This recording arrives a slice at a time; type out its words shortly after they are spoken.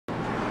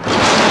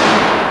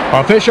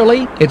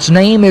Officially, its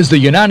name is the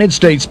United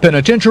States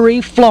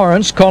Penitentiary,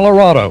 Florence,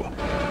 Colorado,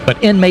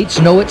 but inmates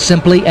know it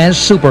simply as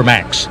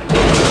Supermax,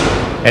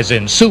 as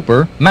in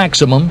super,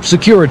 maximum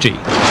security.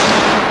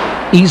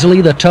 Easily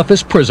the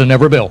toughest prison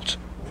ever built.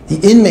 The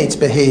inmates'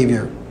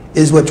 behavior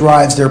is what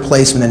drives their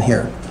placement in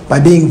here. By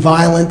being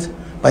violent,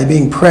 by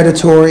being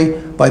predatory,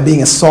 by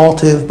being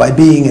assaultive, by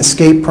being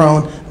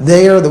escape-prone,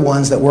 they are the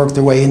ones that work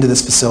their way into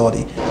this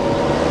facility.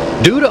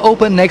 Due to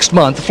open next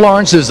month,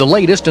 Florence is the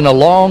latest in a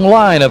long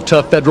line of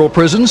tough federal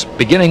prisons,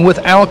 beginning with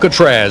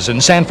Alcatraz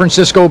in San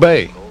Francisco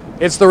Bay.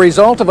 It's the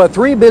result of a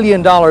 $3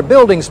 billion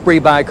building spree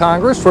by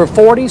Congress for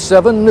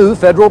 47 new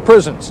federal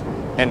prisons.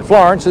 And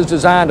Florence is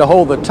designed to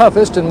hold the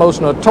toughest and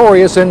most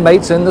notorious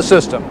inmates in the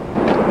system.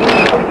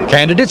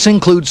 Candidates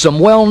include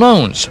some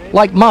well-knowns,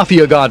 like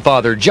Mafia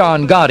godfather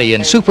John Gotti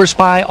and super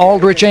spy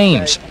Aldrich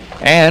Ames,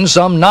 and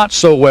some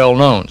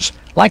not-so-well-knowns,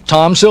 like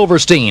Tom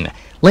Silverstein,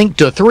 linked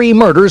to 3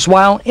 murders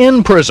while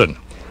in prison.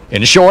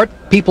 In short,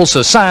 people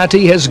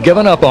society has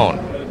given up on.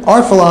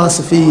 Our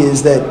philosophy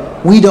is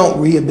that we don't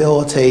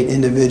rehabilitate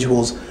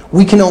individuals.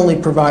 We can only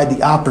provide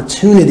the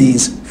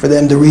opportunities for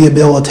them to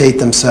rehabilitate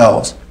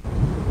themselves.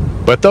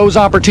 But those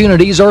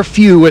opportunities are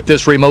few at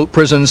this remote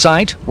prison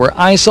site, where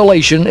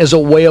isolation is a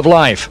way of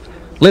life.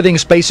 Living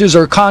spaces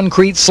are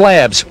concrete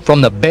slabs,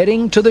 from the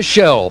bedding to the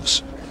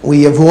shelves.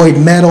 We avoid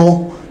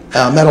metal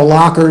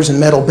lockers and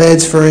metal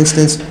beds, for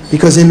instance,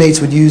 because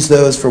inmates would use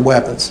those for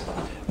weapons.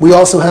 We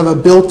also have a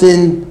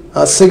built-in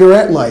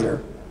cigarette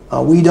lighter.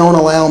 We don't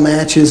allow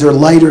matches or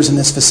lighters in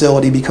this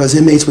facility because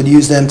inmates would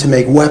use them to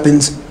make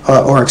weapons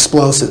or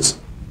explosives.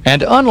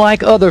 And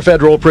unlike other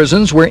federal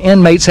prisons where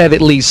inmates have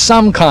at least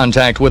some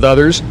contact with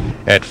others,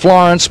 at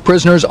Florence,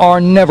 prisoners are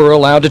never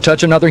allowed to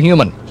touch another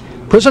human.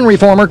 Prison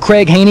reformer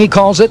Craig Haney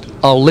calls it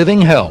a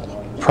living hell.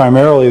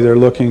 Primarily, they're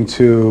looking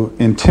to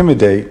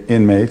intimidate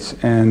inmates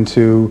and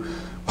to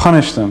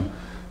punish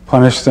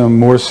them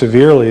more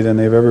severely than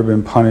they've ever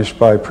been punished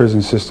by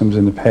prison systems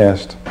in the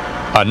past.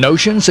 A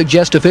notion,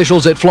 suggest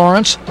officials at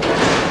Florence,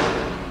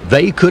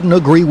 they couldn't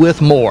agree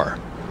with more.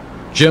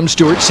 Jim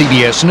Stewart,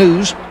 CBS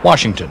News,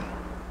 Washington.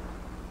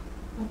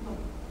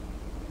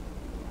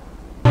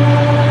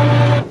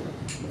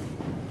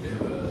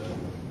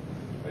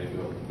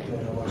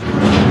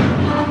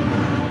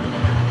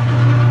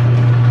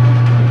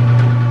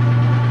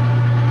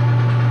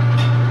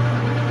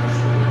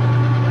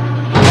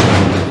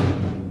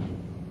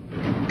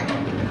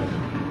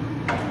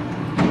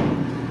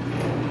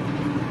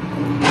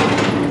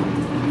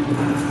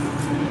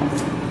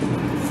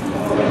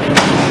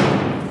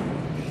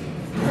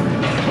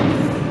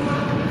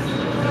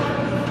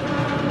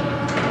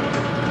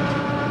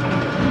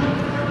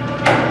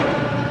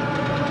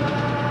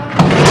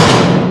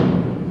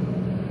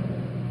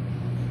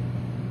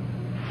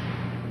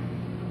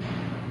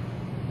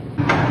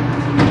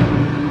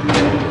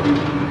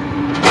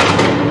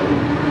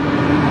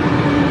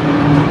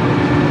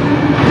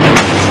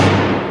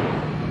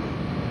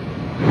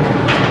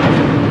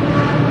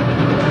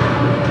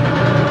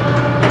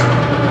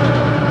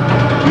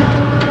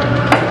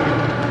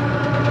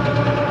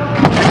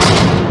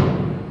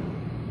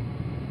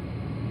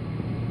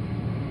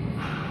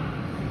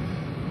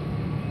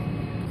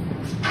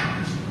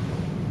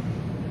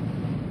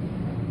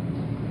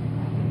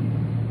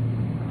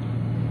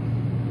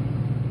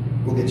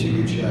 We'll get you a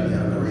good shot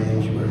down the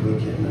range where we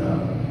can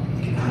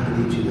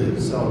open each of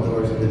the cell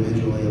doors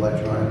individually,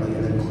 electronically,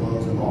 and then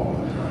close them all at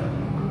one time.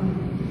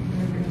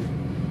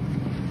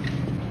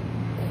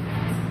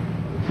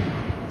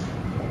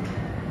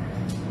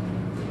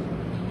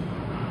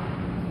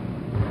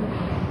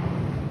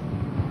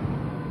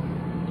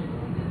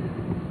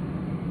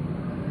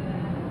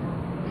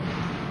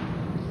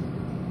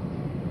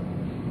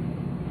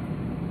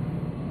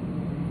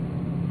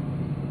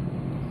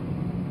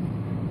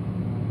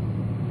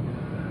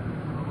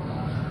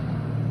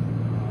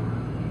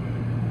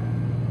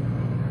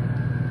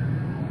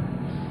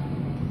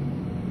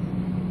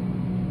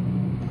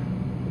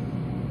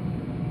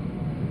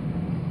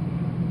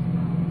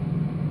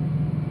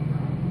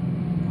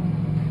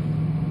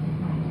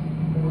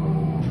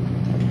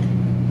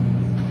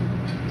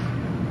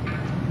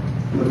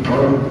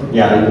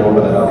 Yeah, you can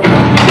open it up.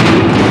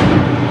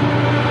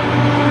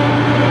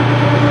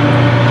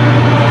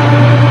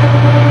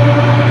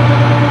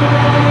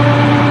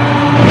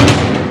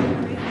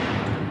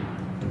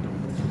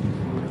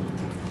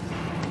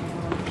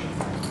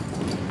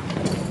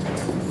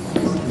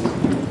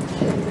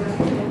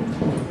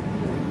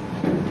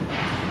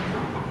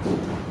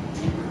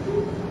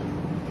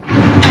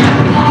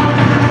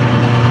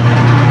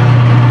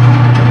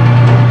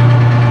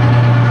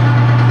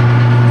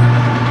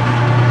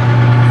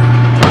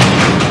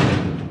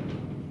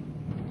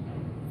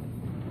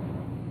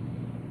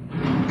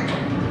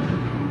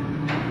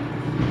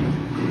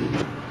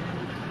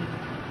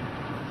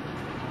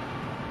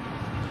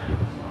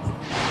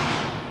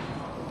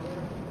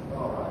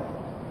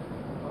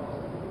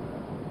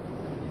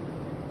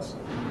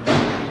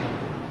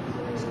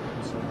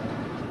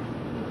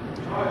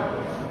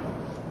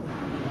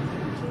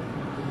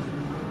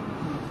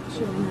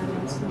 showing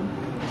that also.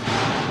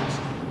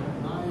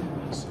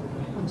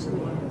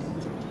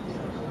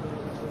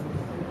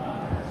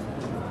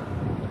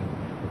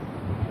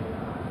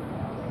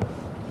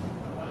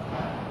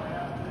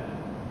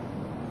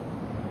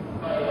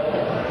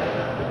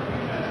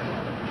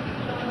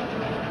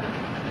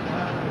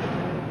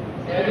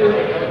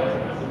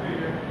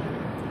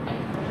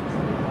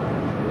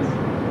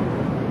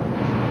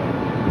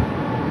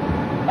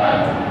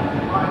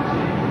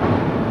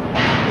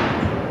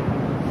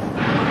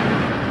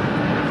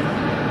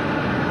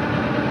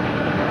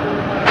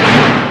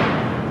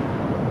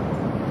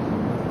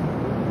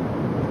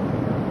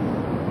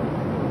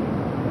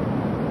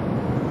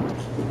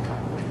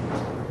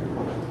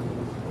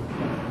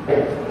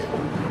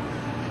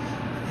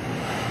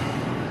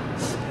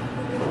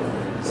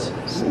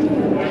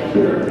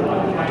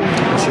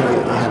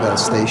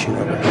 Station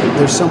over here.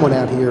 There's someone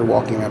out here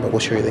walking around, but we'll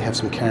show you they have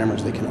some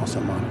cameras they can also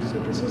monitor. So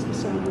this is the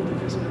side where the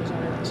visitors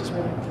are. This is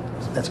where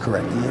the That's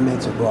correct. The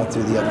inmates are brought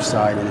through the other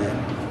side and in.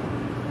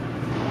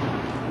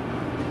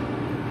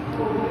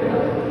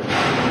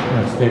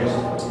 That's fixed.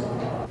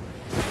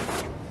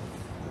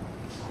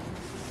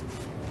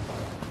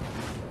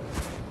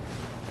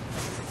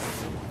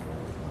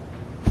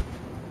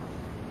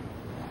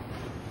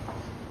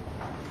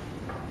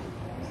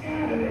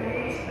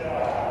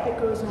 It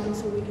goes on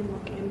so we can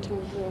look into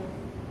the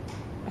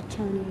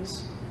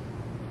attorneys.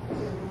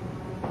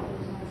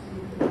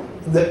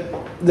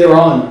 They're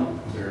on.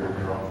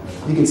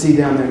 You can see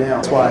down there now.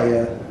 That's why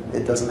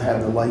it doesn't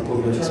have the light.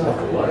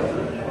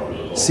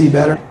 See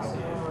better?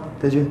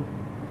 Did you?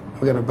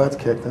 We got our butts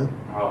kicked, huh?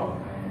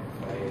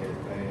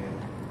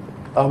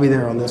 I'll be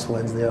there on this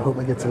Wednesday. I hope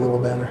it gets a little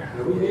better.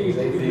 You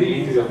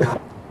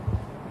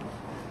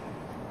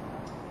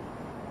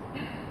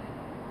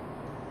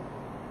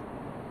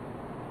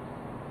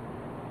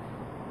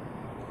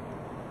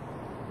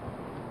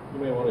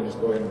may want to just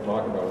go ahead and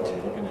talk about what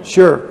we're looking at.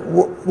 Sure.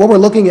 What we're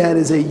looking at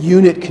is a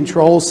unit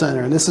control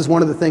center, and this is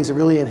one of the things that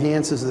really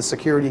enhances the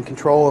security and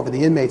control over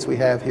the inmates we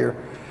have here.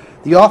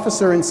 The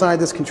officer inside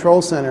this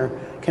control center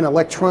can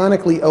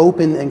electronically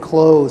open and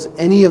close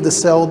any of the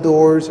cell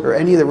doors or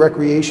any of the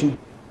recreation.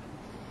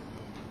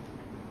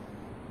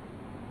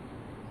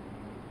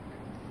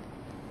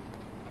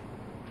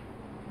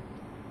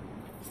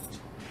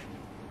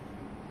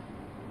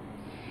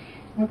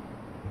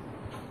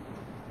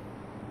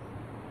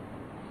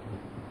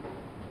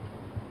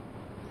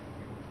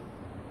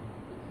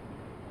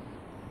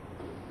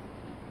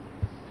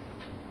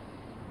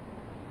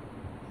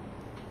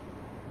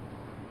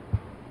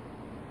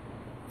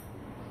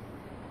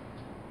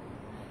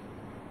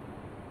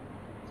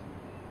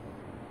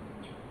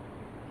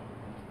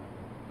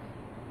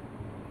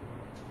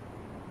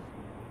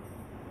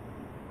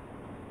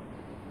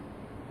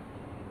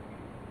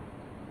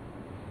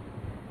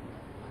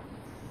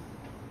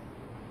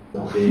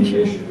 Big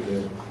issue,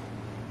 yeah.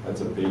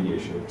 That's a big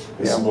issue.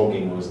 The Yeah.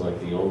 smoking was like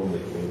the only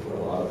thing for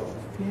a lot of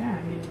them. Yeah.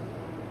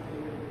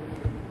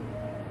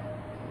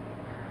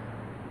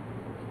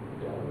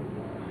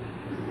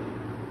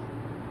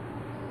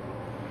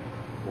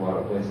 A lot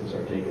of places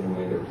are taking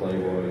away their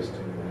Playboys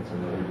too. That's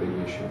another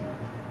big issue.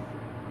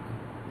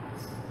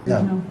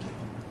 Yeah. No.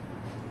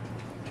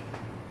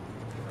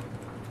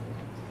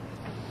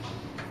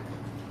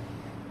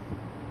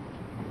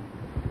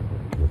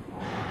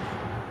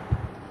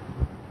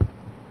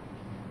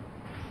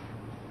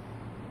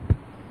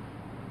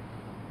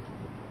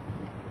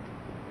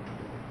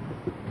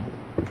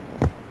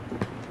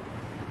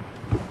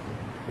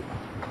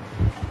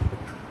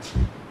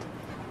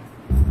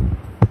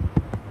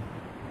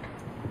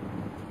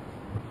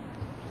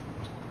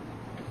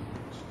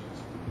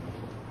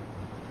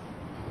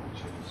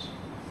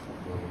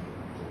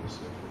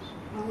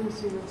 I want to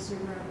see that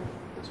cigarette.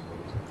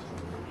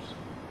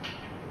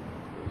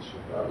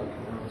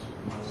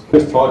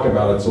 Just talk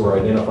about it so we're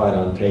identified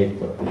on tape,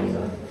 but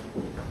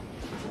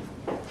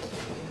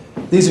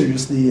These are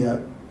just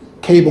the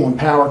cable and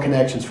power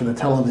connections for the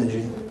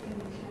television.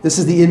 This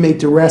is the inmate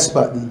duress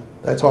button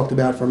that I talked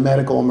about for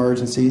medical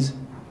emergencies.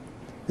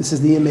 This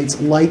is the inmate's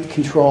light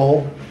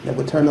control that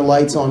would turn the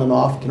lights on and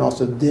off. You can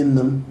also dim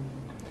them.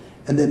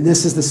 And then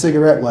this is the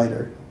cigarette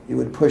lighter. You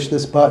would push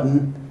this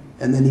button,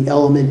 and then the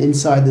element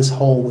inside this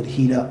hole would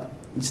heat up.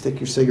 You'd stick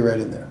your cigarette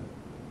in there.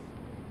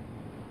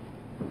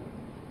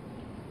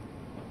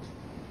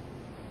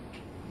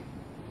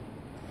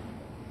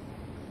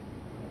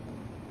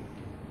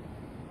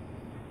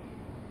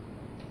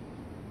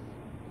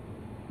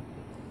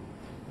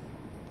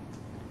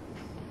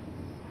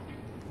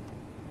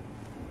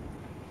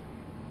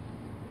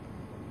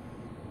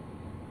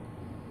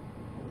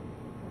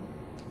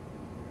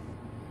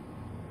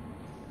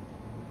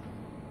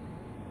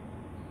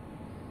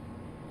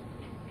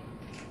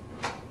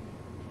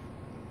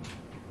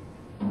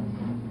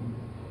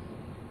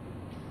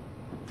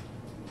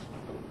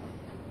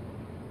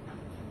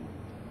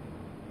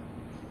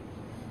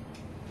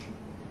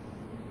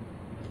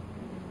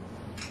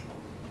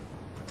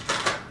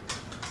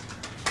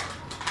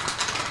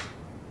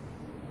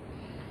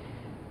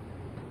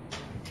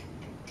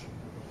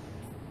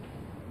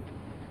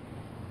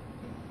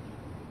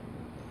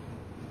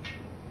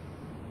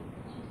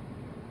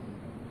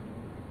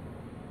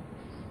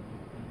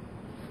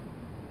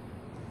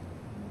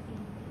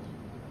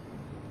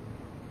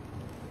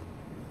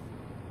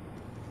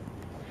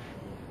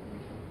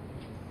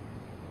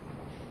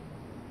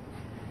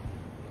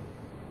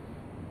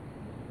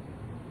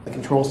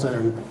 control center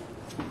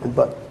and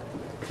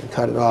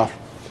cut it off.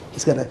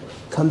 He's got to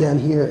come down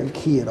here and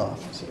key it off.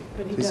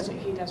 But he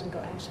doesn't go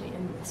actually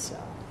in the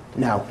cell.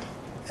 No.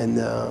 And,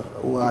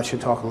 well, I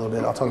should talk a little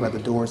bit. I'll talk about the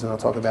doors, and I'll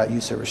talk about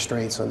use of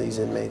restraints on these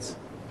inmates.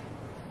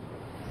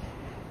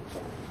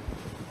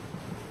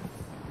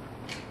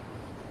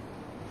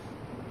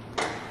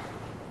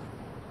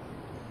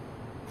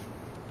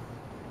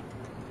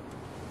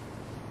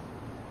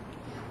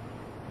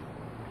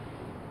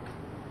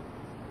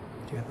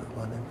 Do you have the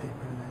London paper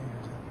today, or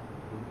is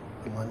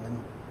it London?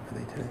 Are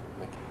they today?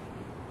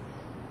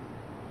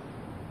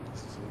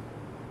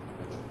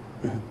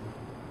 Mm-hmm.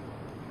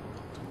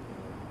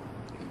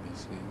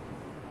 ABC,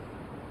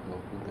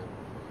 local good.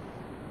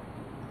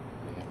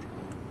 The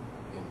afternoon,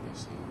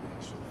 NBC,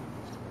 national.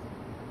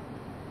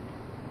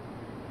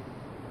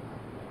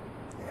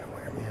 Yeah,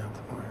 wear me out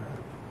tomorrow.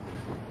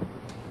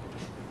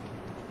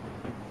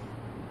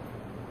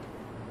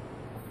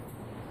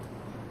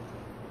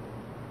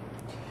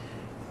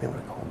 Maybe I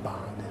call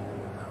Bond in and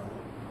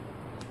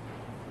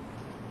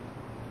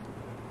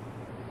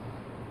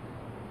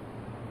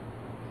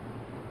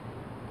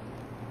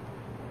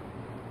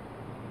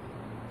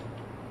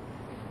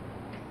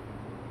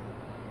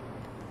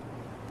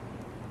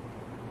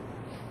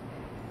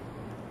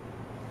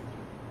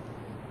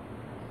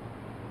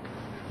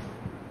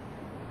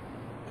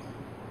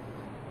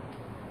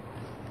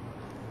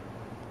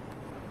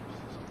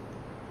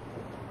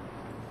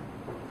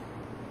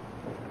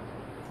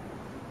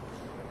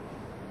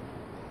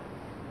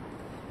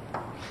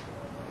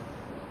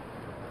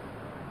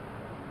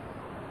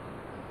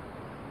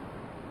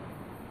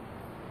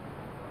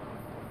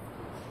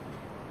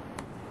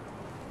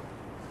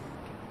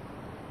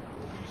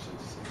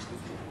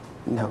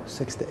no,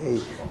 6 to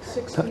 8,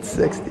 not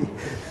 60. We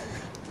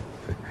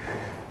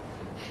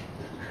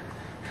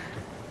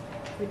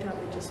thought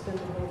we'd just spend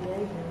the whole day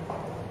here.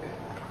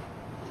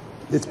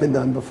 It's been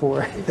done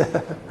before. I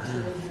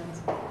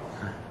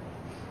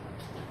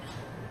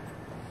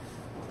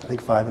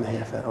think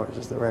 5.5 hours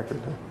is the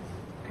record.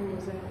 Who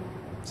was that?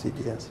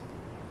 CBS.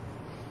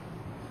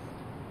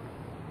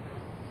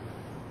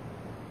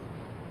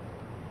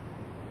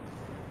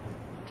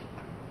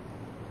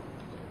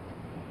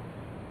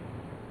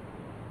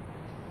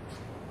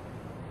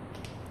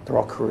 They're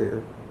all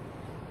career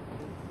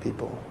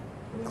people,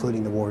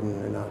 including the warden.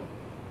 They're not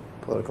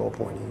political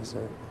appointees.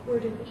 They're, Where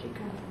did she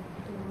come from?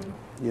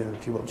 you know,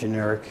 if you will,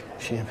 generic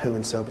shampoo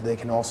and soap. But they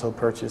can also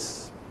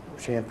purchase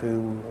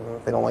shampoo,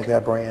 if they don't like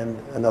that brand,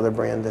 another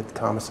brand at the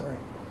commissary.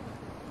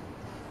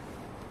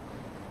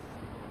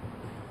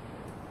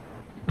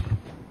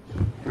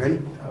 Ready?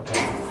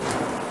 Okay.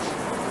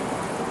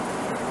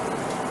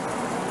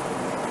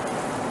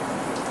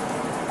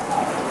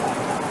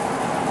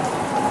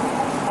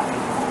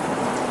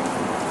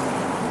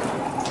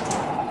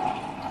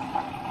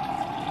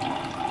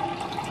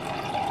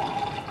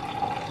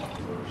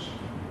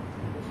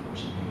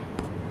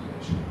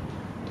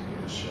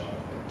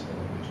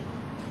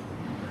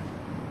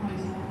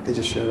 They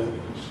just showed up.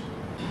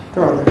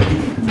 They're on there.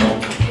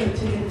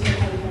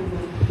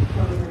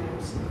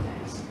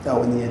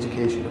 Oh, in the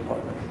education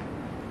department.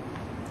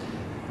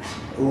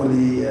 One of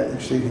the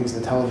interesting things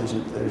in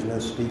television, there's no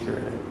speaker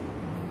in it.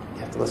 You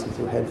have to listen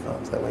through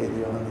headphones. That way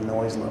you don't have the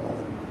noise level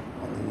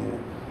on the unit.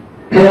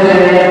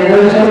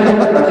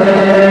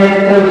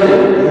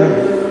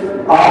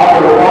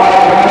 Officer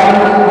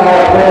Washington, call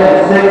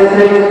attention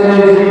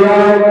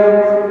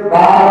 6620,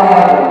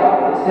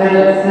 Bob,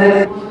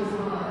 extension 6.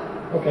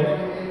 Okay.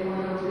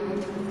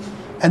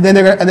 And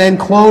then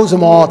close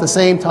them all at the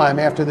same time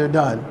after they're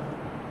done.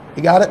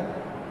 You got it?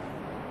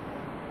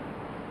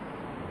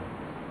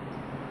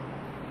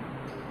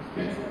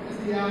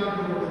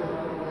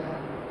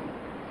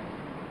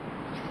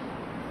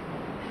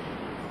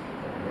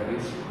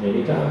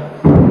 Anytime.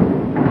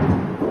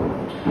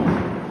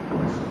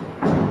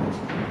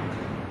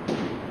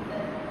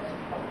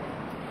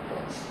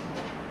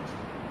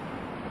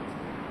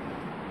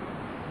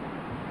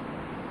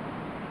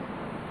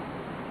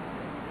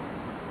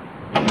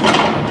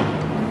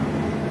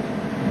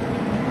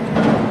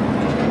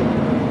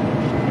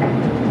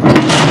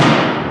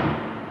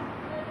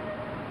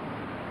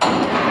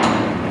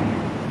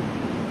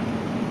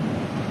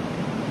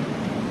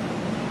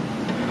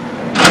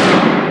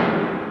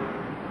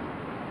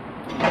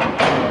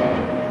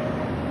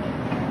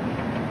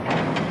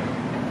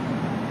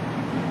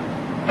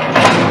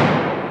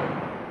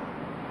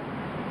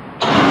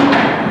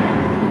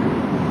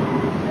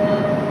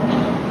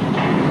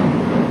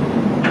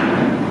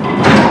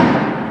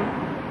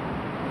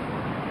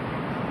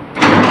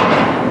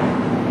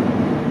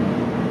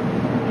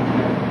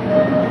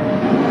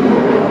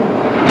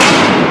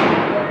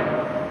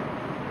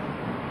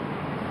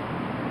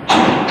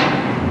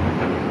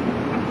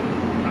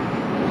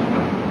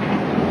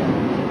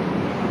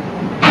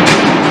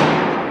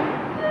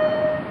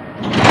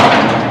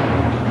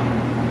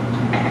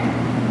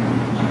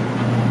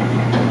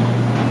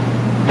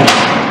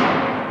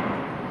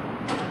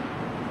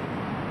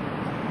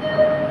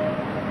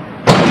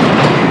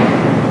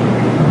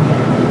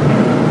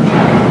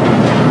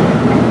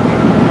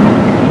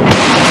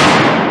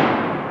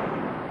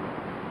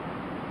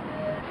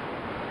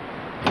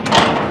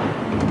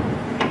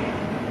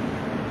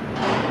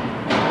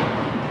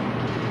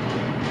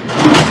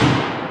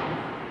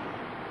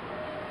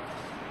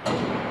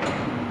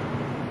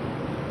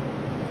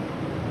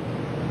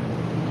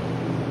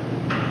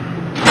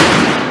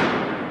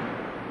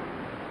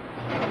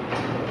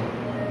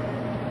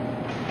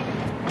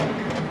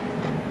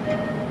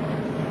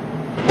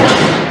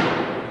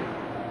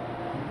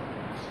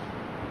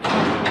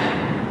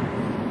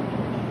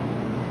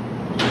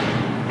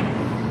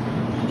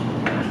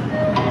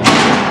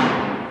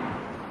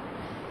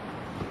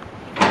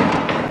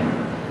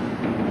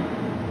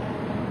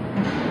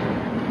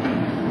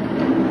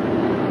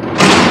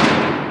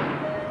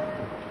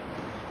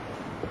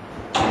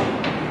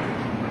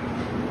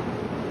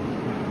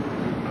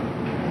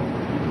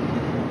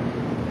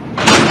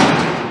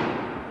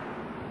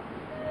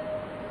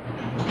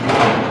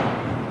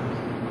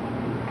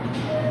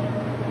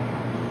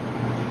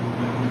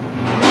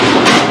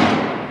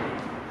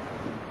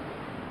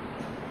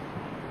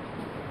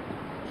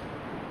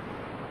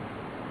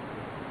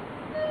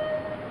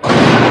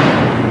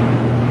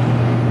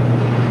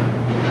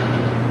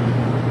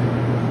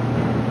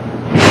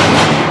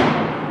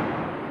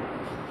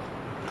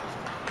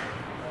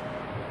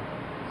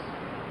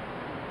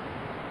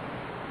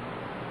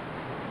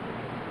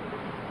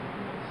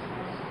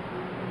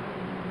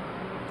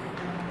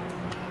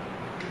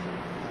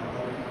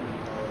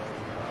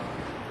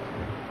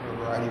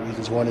 variety of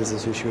reasons. One is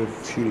this issue of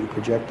shooting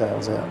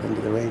projectiles out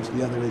into the range.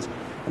 The other is,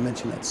 I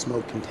mentioned that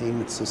smoke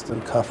containment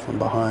system, cuff from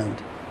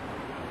behind.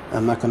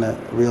 I'm not going to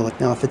reel it.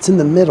 Now, if it's in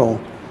the middle,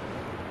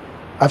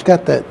 I've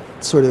got that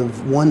sort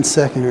of 1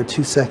 second or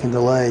 2 second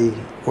delay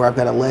where I've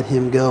got to let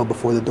him go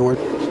before the door.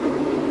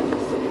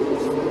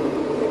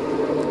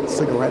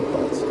 Cigarette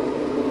butts.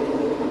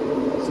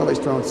 Somebody's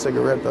throwing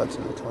cigarette butts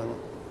in the toilet.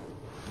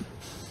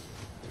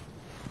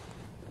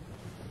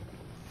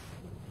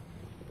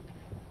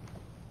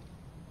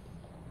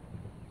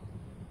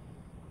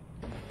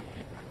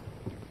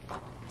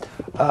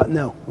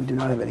 No, we do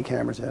not have any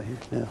cameras out here,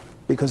 no,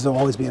 because there'll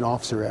always be an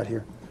officer out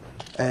here.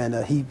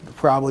 And he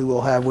probably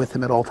will have with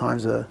him at all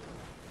times a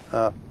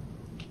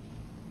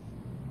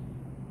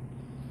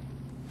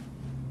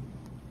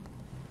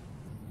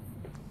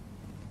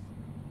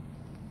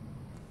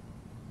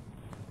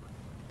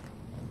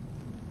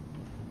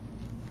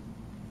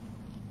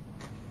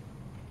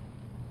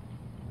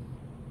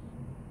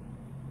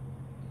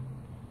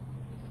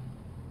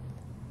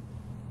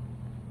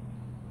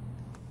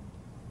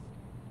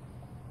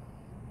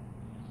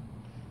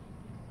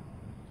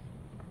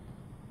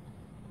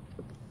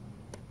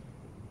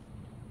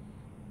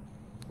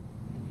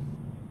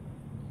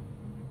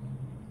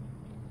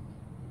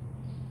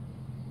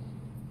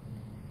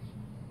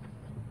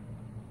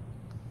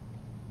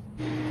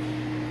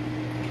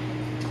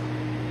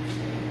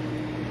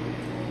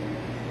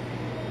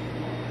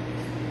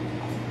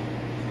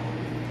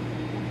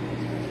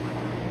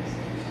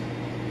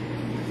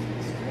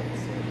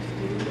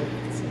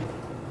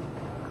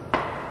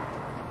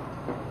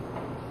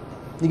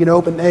You can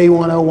open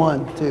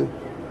A101 too.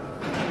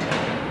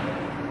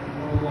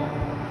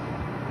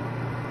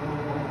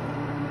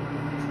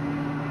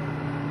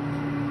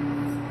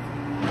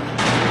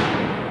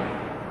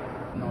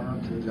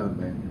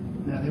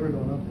 Yeah, they were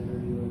going up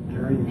there.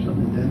 Terry or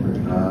something in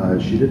Denver.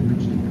 She didn't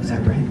mention it. Is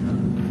that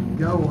right?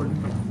 Go, or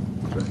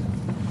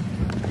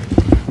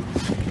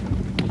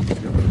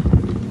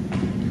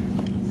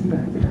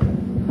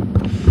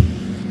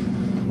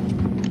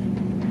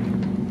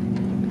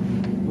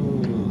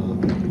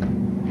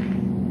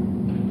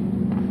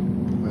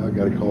Well, I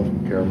got a call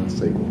from Carolyn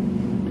Sable.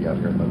 Be out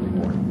here Monday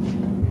morning.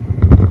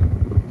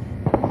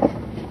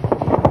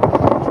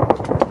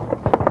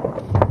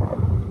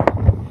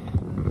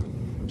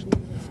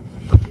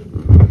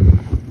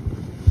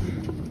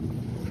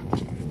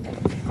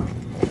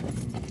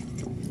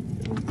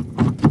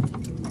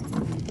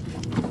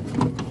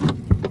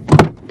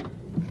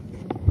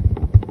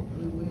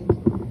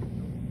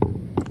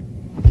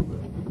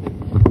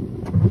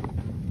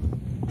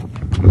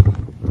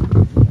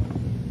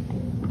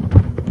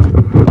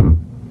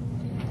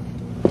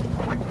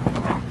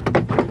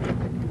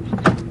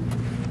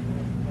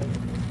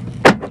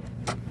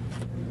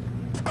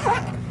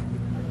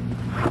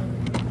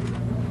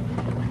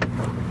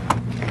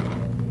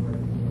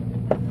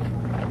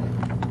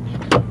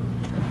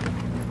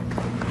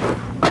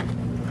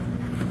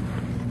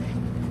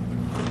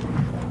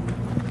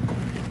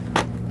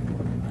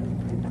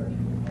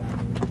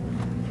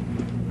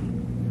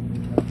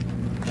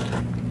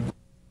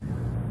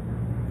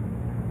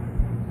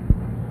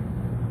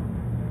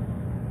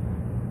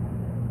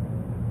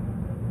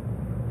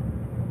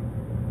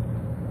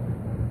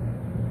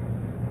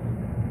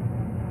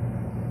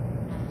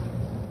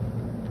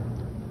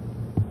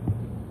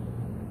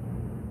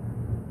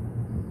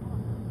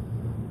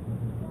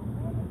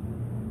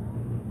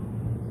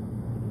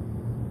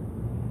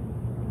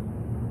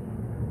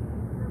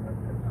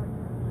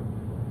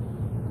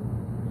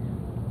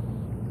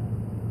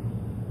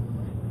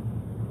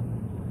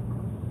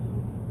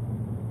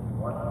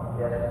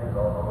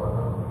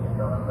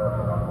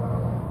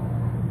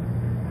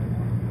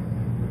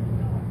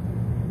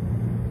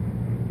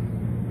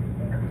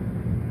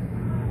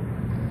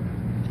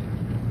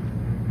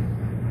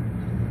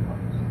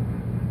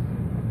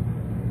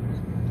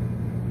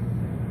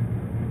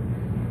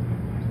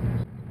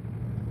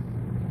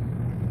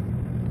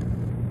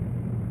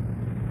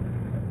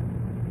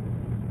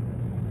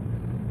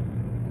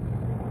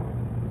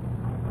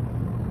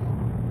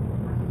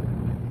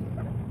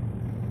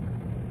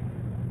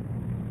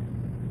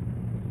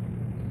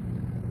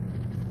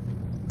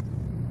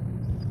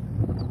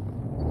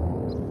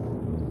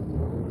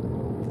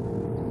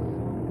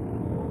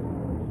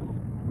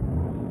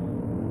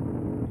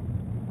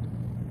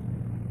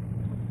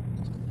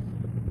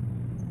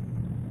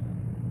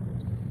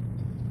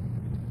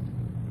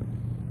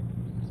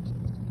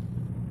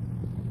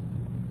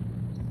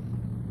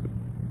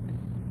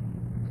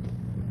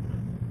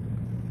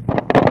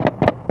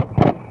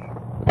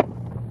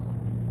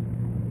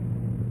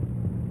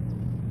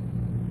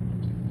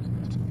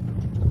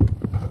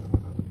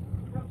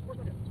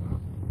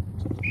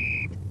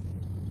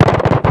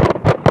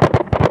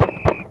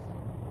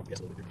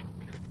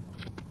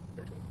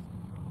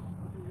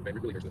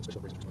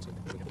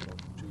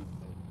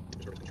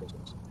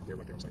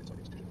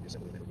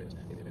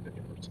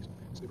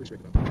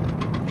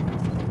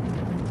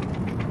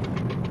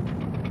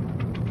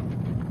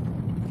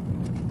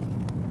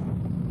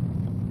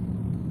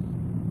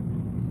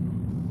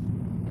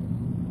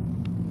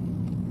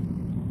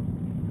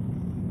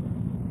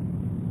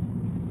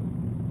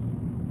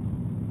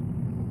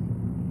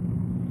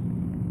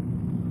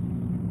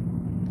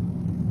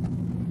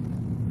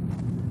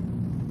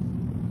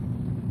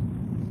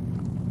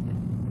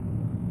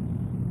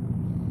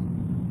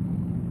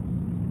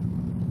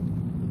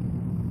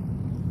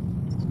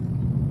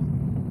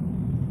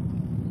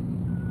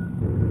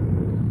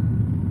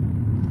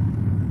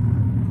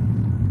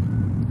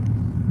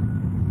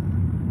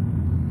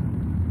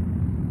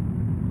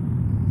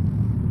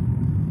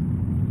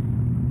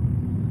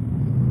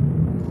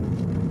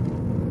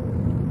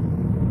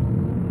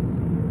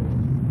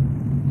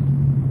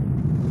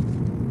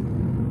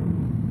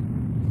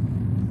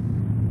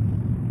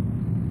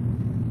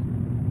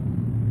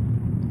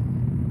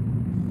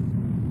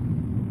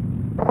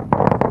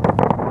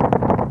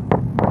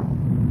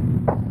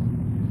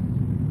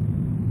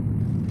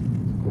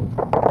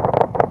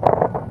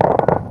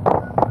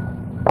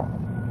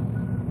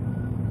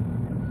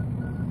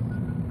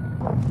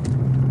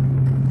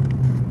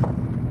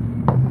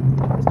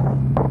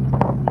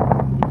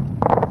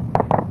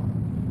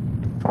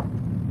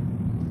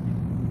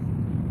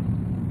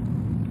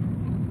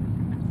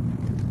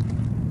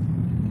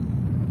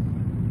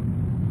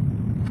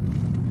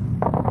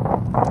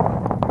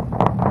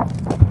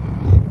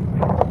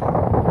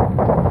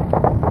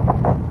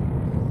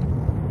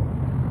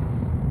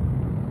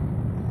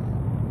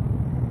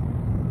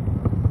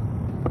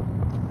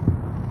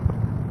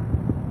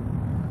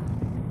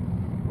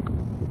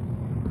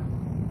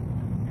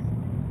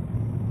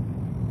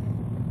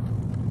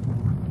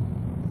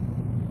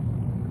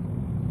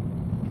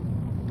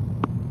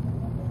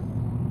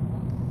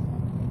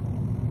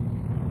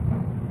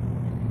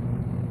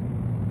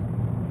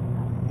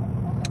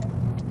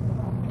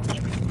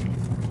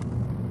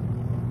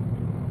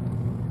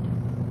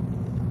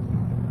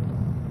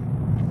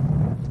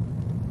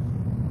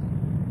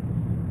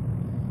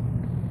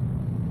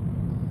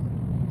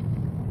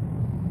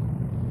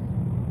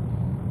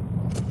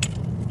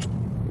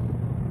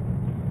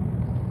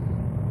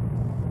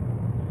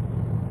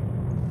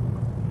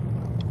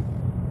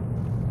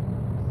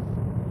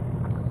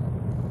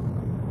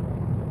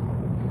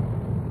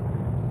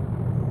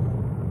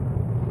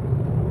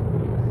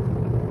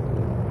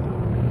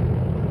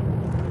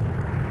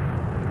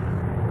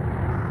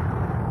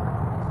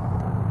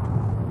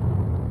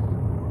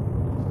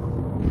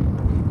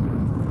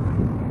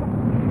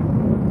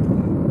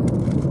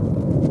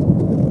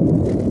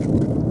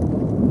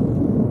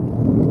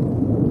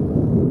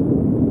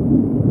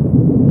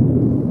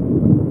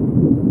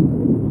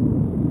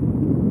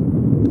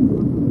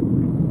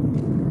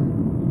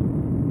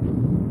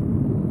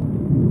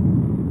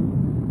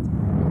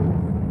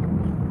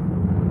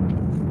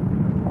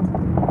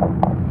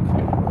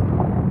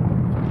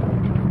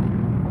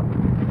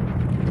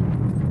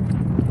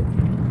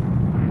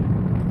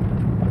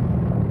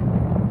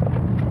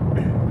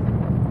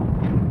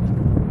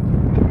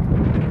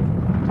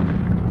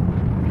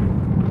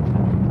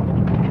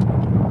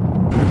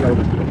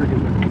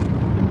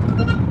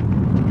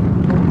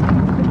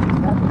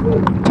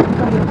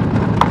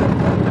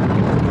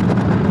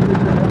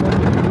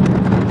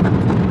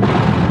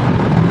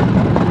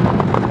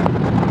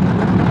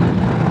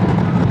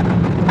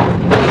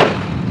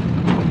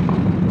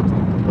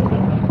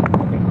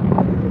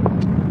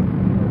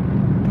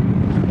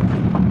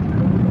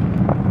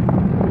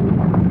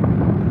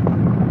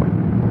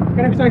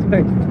 gonna say some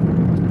things.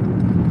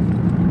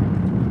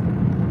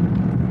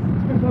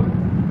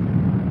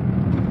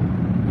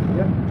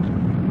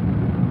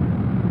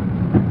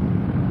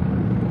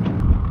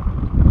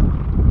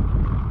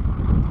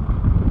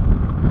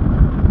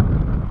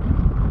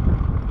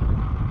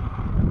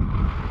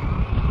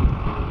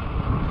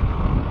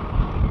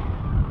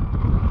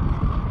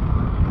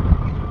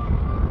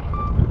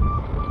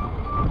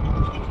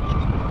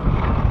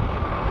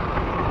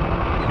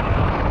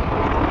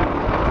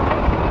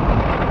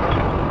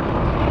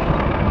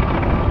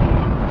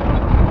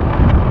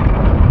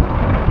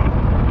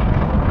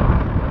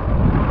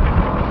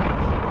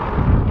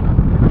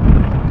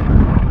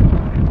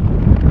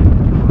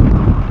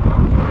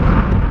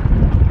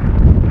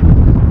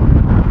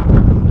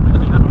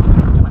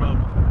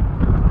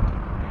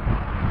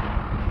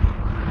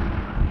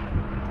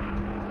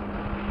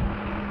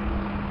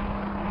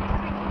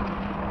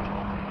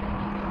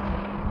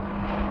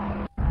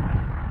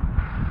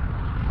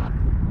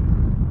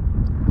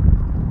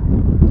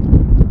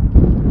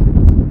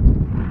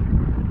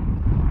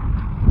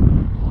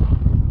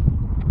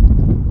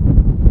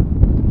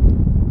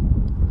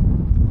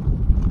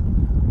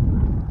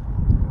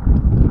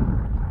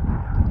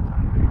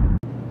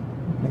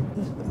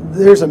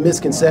 There's a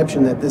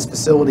misconception that this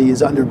facility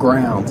is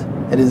underground.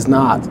 It is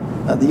not.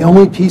 The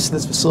only piece of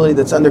this facility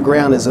that's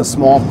underground is a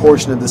small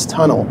portion of this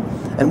tunnel.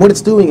 And what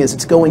it's doing is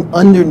it's going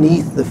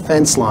underneath the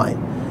fence line.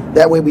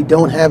 That way we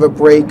don't have a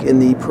break in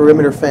the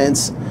perimeter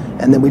fence,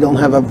 and then we don't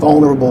have a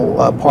vulnerable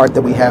part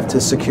that we have to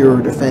secure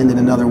or defend in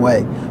another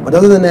way. But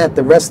other than that,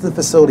 the rest of the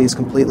facility is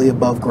completely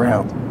above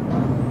ground.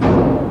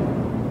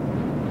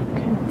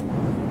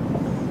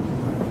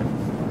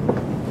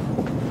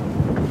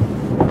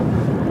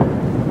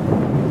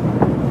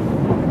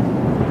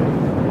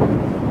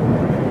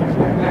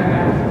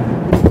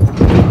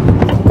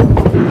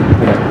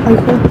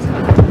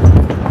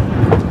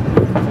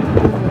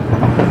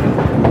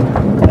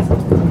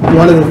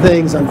 One of the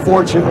things,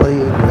 unfortunately,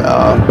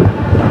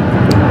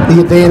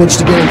 the advantage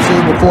to getting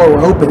through before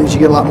we're open is you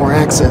get a lot more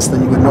access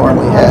than you would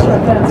normally have.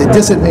 The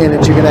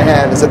disadvantage you're going to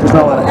have is that there's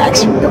not a lot of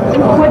action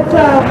going on.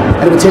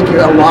 And it would take you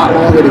a lot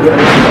longer to get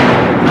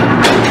around.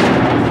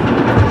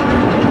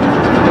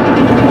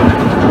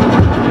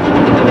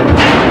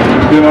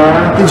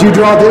 Did you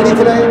draw duty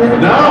today?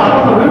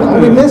 No.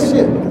 We missed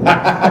you.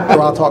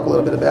 Well, I'll talk a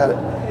little bit about it.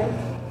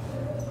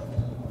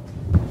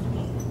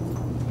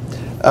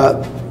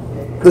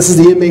 This is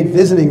the inmate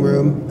visiting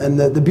room, and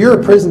the Bureau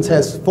of Prisons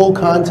has full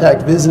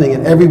contact visiting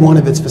in every one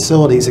of its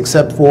facilities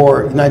except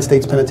for United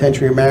States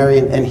Penitentiary in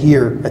Marion and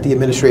here at the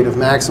Administrative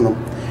Maximum.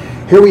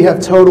 Here we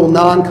have total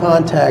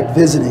non-contact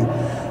visiting.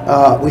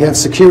 We have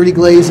security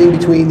glazing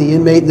between the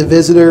inmate and the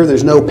visitor.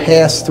 There's no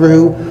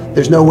pass-through.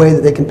 There's no way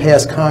that they can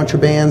pass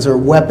contrabands or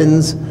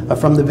weapons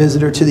from the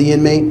visitor to the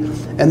inmate.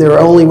 And their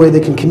only way they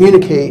can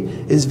communicate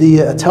is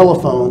via a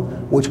telephone,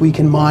 which we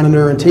can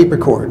monitor and tape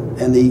record.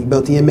 And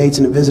both the inmates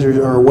and the visitors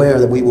are aware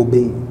that we will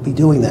be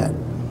doing that.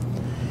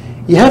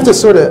 You have to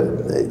sort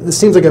of, this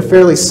seems like a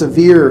fairly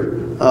severe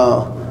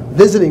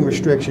visiting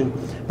restriction,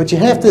 but you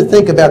have to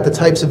think about the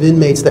types of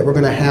inmates that we're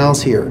going to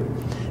house here.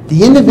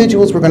 The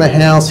individuals we're going to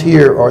house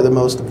here are the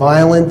most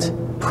violent,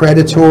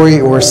 predatory,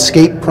 or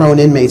escape-prone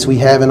inmates we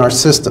have in our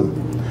system.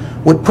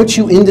 What puts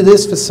you into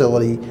this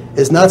facility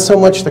is not so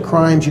much the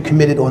crimes you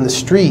committed on the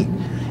street,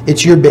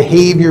 it's your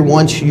behavior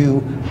once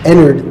you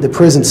entered the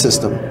prison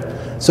system.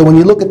 So when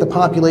you look at the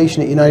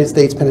population at United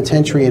States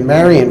Penitentiary in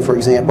Marion, for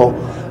example,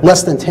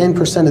 less than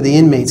 10% of the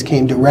inmates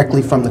came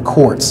directly from the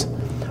courts.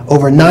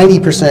 Over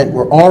 90%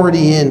 were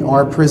already in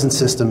our prison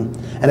system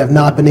and have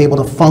not been able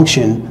to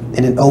function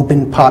in an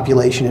open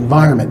population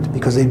environment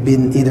because they've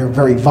been either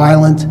very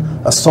violent,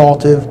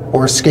 assaultive,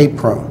 or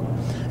escape-prone.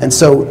 And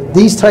so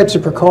these types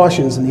of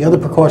precautions and the other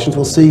precautions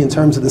we'll see in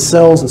terms of the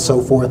cells and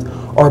so forth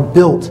are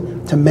built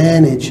to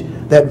manage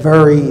that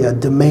very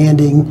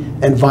demanding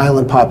and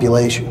violent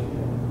population.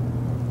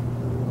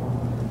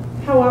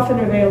 How often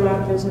are they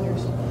allowed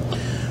visitors?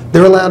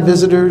 They're allowed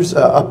visitors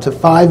up to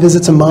 5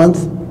 visits a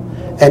month,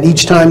 and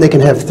each time they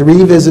can have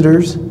 3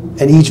 visitors,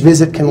 and each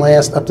visit can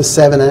last up to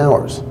 7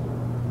 hours.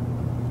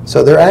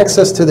 So their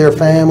access to their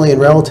family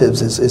and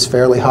relatives is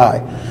fairly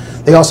high.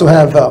 They also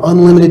have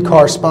unlimited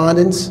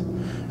correspondence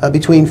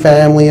between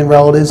family and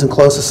relatives and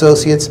close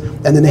associates,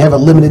 and then they have a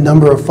limited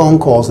number of phone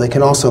calls they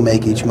can also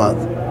make each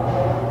month.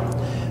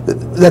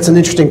 That's an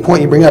interesting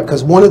point you bring up,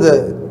 because one of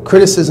the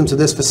criticisms of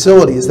this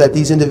facility is that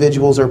these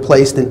individuals are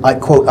placed in,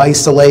 quote,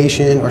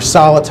 isolation or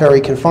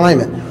solitary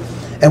confinement.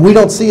 And we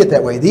don't see it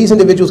that way. These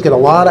individuals get a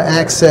lot of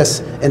access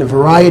in a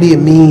variety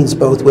of means,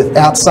 both with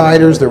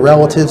outsiders, their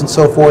relatives, and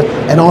so forth,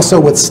 and also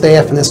with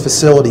staff in this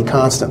facility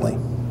constantly.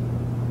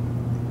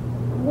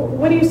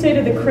 What do you say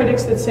to the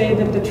critics that say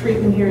that the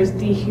treatment here is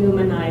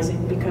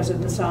dehumanizing because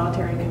of the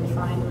solitary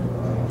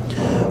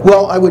confinement?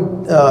 Well, I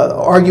would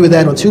argue with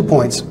that on 2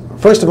 points.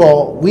 First of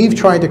all, we've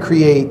tried to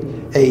create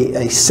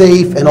a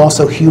safe and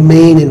also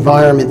humane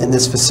environment in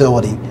this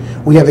facility.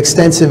 We have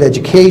extensive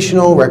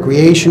educational,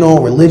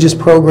 recreational, religious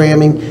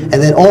programming, and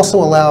then also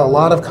allow a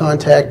lot of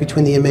contact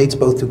between the inmates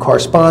both through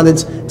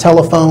correspondence,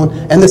 telephone,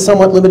 and the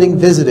somewhat limited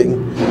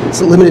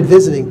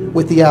visiting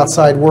with the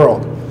outside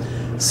world.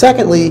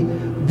 Secondly,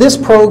 this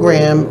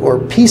program, or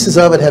pieces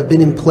of it, have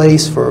been in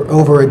place for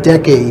over a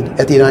decade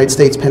at the United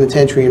States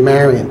Penitentiary in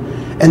Marion.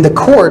 And the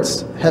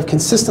courts have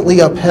consistently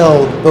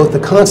upheld both the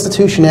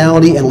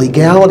constitutionality and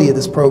legality of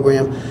this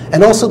program,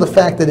 and also the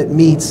fact that it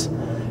meets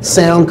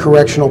sound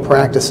correctional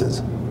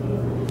practices.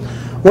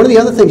 One of the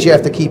other things you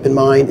have to keep in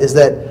mind is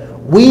that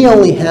we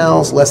only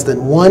house less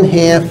than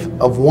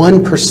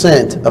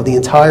 1/2% of the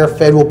entire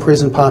federal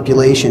prison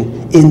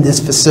population in this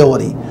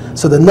facility.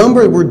 So the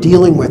number we're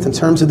dealing with in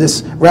terms of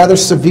this rather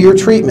severe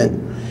treatment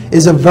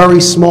is a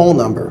very small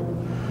number.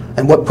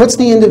 And what puts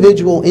the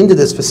individual into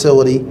this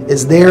facility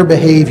is their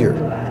behavior.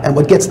 And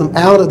what gets them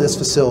out of this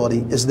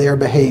facility is their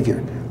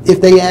behavior.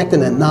 If they act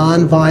in a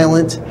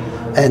non-violent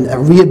and a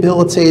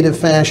rehabilitative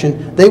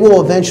fashion, they will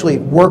eventually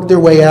work their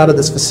way out of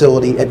this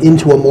facility and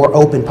into a more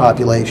open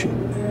population.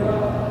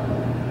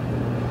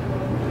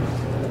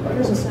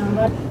 Here's a sound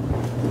bite.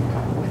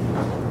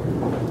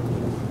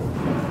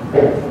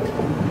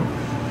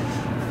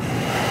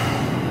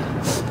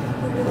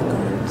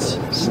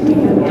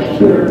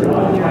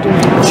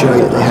 I'll show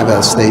you, they have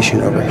a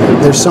station over here.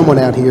 There's someone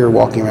out here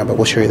walking around, but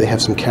we'll show you they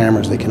have some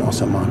cameras they can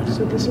also monitor.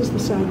 So this is the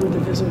side where the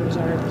visitors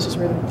are. This is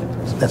where the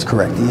person. That's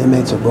correct. The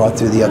inmates are brought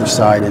through the other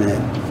side and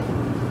in.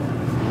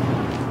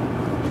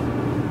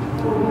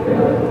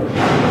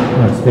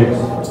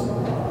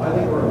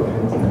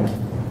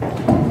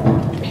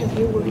 Have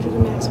you worked at a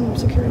maximum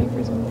security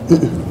prison?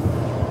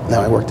 No,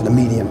 I worked at a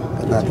medium,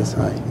 but not this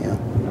high. Yeah.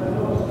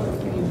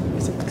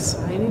 Is it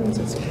exciting? Is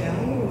it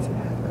scary? Is it...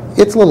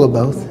 It's a little of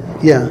both.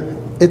 Yeah.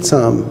 It's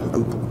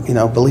you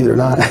know, believe it or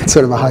not, it's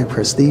sort of a high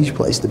prestige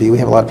place to be. We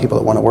have a lot of people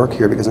that want to work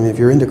here because, I mean, if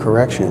you're into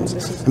corrections,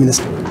 I mean, this.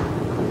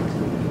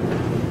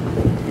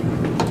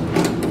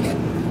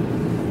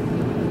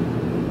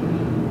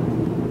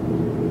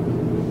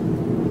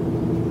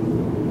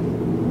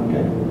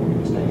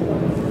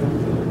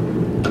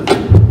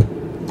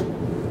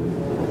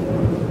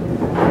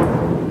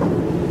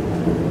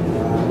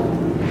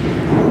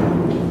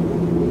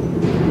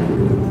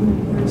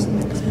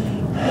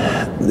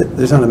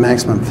 There's not a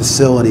maximum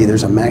facility,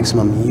 there's a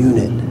maximum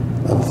unit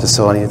of a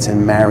facility. It's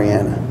in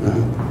Mariana.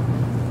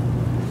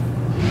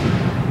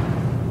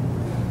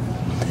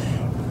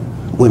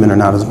 Women are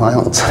not as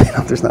violent, so, you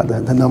know, there's not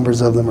the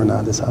numbers of them are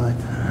not as high.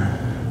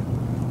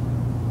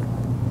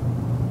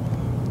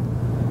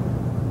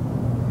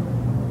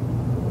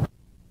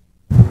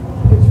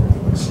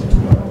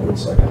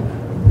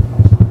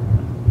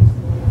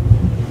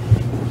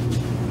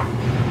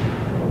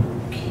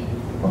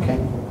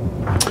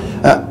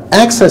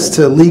 Access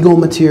to legal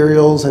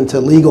materials and to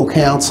legal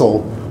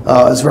counsel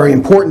is very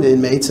important to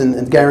inmates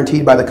and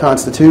guaranteed by the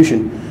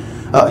Constitution.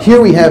 Here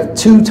we have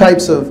two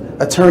types of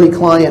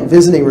attorney-client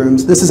visiting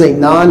rooms. This is a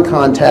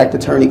non-contact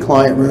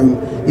attorney-client room.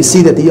 You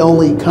see that the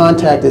only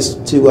contact is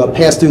to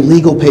pass through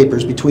legal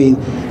papers between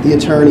the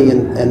attorney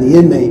and the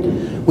inmate.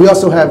 We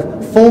also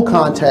have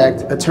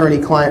full-contact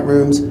attorney-client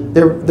rooms.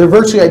 They're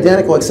virtually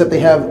identical, except they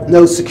have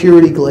no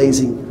security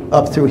glazing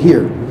up through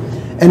here.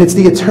 And it's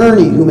the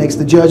attorney who makes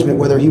the judgment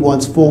whether he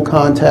wants full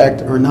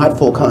contact or not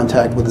full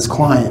contact with his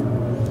client.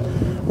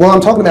 While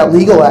I'm talking about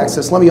legal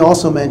access, let me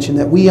also mention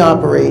that we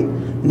operate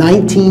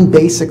 19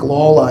 basic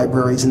law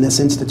libraries in this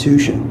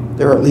institution.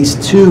 There are at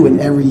least 2 in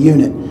every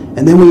unit.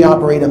 And then we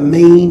operate a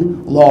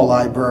main law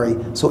library.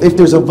 So if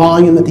there's a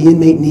volume that the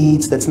inmate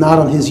needs that's not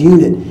on his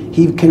unit,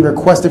 he can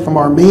request it from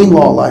our main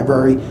law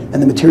library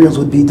and the materials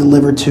would be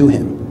delivered to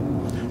him.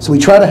 So we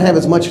try to have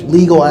as much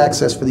legal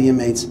access for the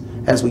inmates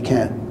as we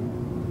can.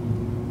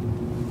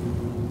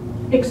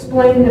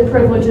 Explain the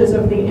privileges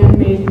of the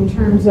inmate in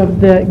terms of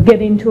the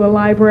getting to a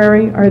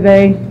library. Are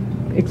they,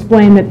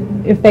 explain that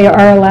if they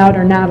are allowed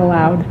or not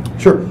allowed?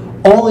 Sure.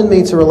 All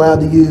inmates are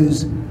allowed to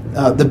use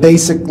the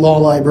basic law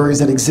libraries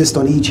that exist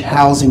on each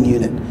housing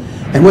unit.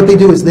 And what they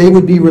do is they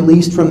would be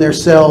released from their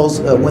cells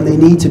when they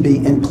need to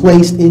be and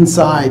placed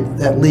inside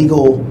that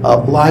legal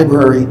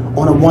library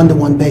on a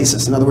one-to-one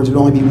basis. In other words, it would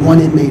only be one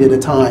inmate at a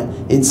time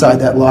inside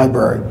that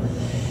library.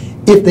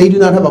 If they do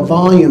not have a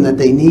volume that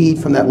they need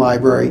from that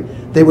library,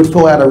 they would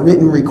fill out a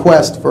written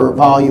request for a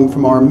volume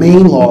from our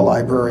main law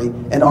library,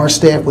 and our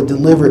staff would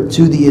deliver it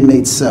to the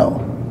inmate's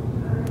cell.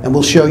 And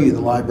we'll show you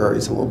the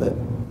libraries a little bit.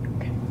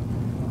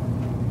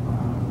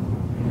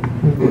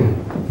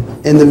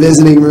 In the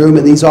visiting room,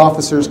 and these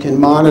officers can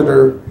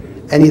monitor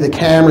any of the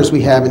cameras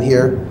we have in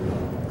here.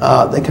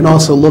 They can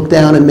also look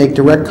down and make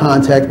direct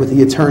contact with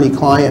the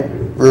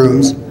attorney-client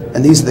rooms.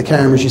 And these are the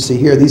cameras you see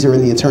here. These are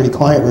in the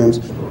attorney-client rooms.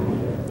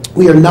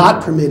 We are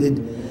not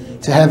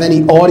permitted to have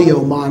any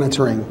audio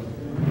monitoring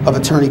of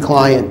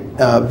attorney-client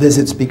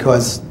visits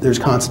because there's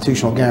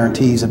constitutional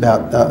guarantees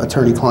about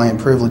attorney-client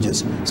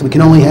privileges. So we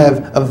can only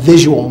have a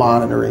visual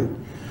monitoring.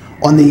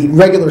 On the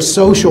regular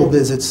social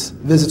visits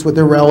with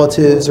their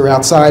relatives or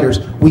outsiders,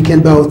 we can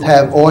both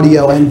have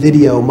audio and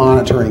video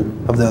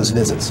monitoring of those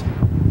visits.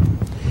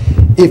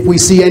 If we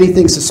see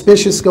anything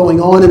suspicious going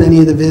on in any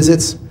of the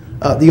visits,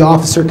 the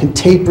officer can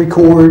tape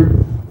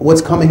record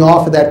what's coming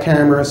off of that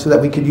camera so that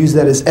we could use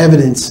that as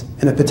evidence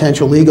in a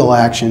potential legal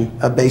action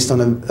based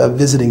on a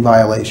visiting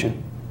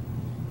violation.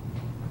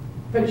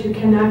 But you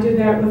cannot do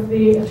that with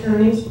the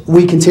attorneys?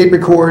 We can tape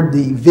record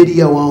the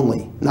video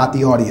only, not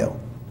the audio.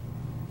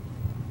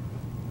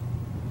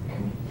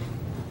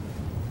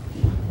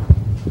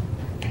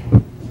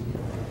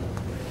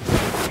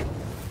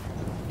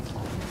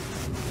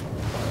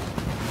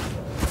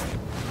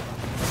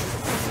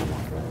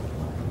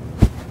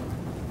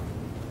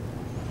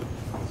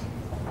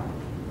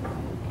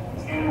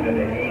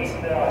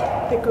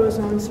 It goes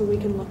on so we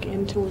can look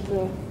into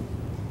the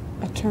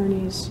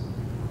attorneys.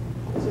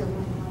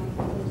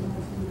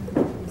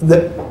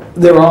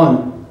 They're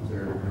on.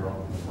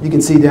 You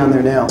can see down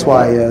there now. That's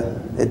why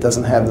it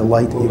doesn't have the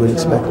light that you would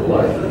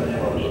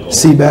expect.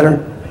 See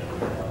better?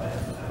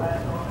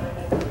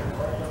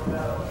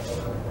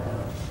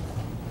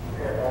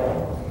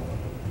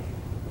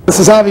 This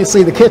is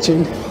obviously the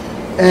kitchen,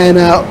 and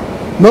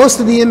most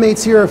of the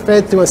inmates here are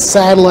fed through a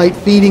satellite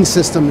feeding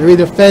system. They're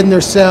either fed in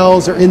their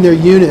cells or in their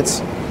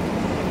units.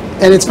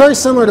 And it's very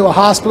similar to a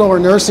hospital or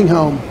nursing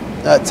home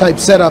type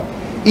setup.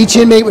 Each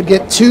inmate would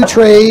get 2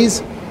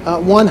 trays,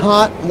 one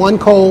hot, one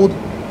cold.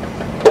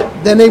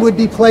 Then they would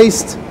be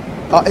placed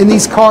in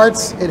these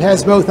carts. It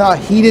has both a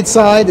heated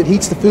side that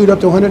heats the food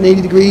up to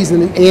 180 degrees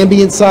and an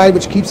ambient side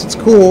which keeps it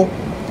cool.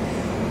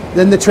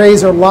 Then the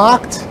trays are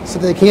locked so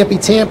they can't be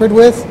tampered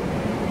with.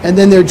 And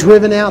then they're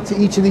driven out to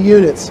each of the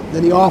units.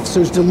 Then the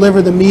officers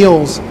deliver the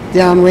meals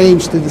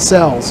downrange through the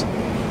cells.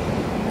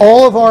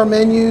 All of our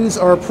menus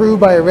are approved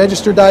by a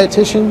registered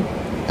dietitian,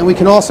 and we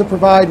can also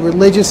provide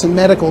religious and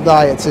medical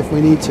diets if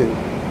we need to.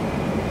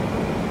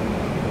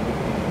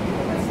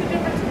 What's the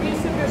difference? You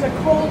said there's a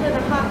cold and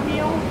a hot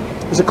meal?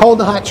 There's a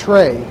cold and hot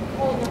tray.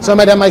 So I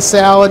might have my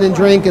salad and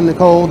drink in the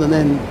cold, and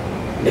then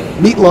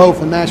meatloaf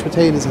and mashed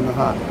potatoes in the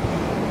hot.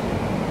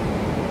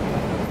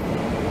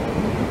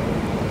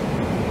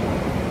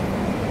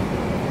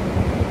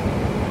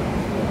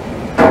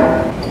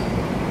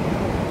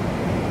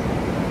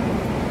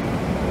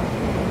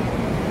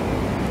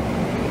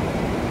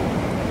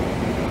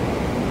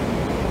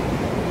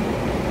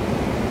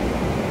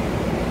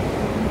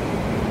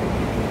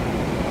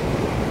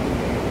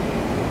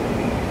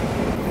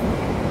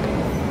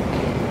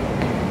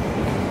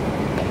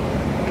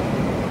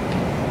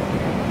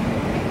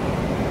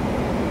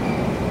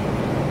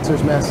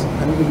 Mess,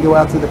 and we can go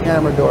out through the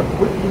camera door. You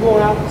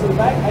going out to the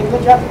back? I can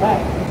let you out the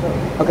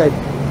back. Okay.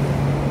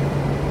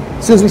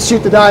 As soon as we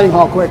shoot the dining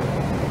hall, quick.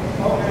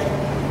 Okay.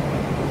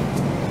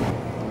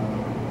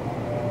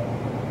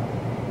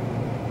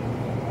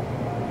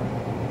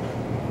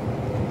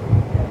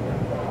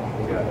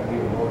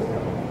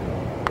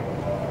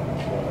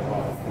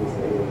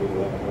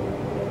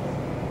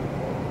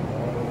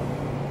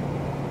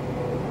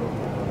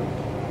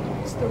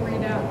 What's the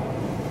readout?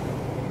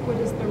 What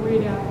is the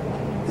readout?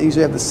 They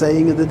usually have the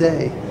saying of the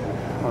day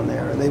on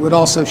there. And they would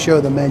also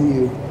show the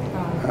menu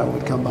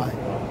would come by.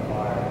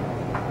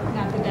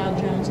 Not the Dow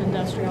Jones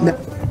Industrial. No.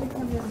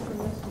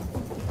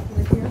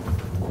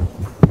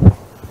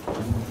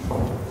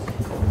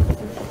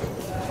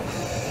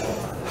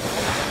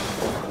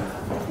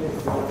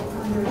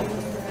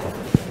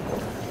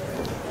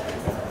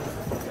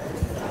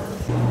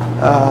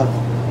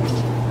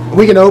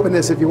 We can open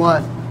this if you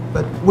want,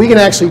 but we can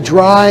actually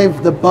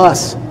drive the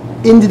bus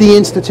into the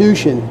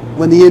institution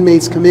when the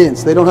inmates come in.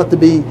 So they don't have to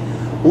be,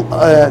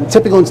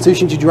 typical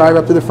institutions you drive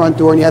up to the front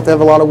door and you have to have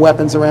a lot of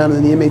weapons around and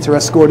then the inmates are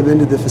escorted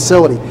into the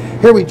facility.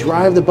 Here we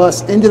drive the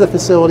bus into the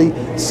facility,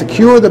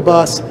 secure the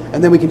bus,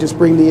 and then we can just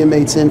bring the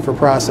inmates in for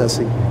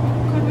processing.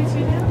 Could we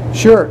see that?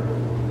 Sure.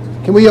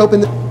 Can we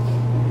open the...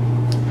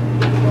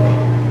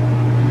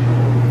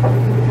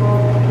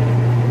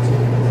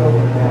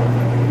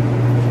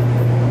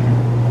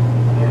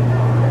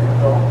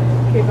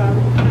 Okay, Bob.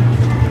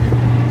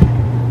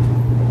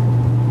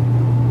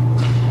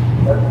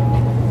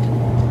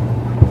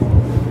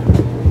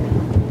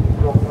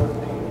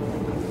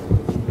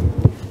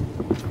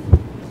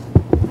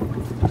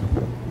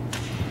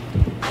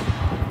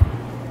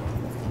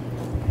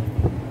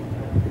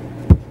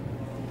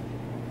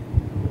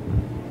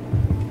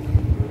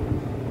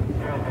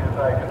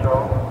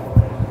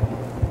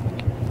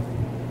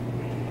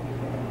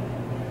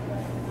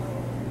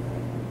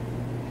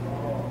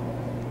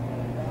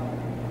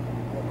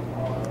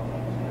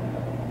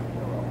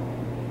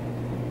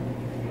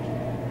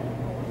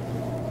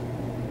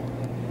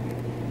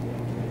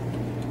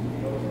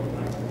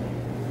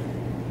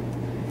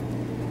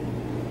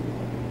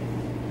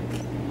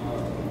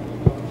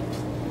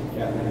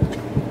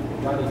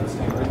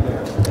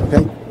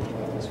 Okay.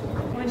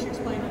 Why don't you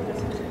explain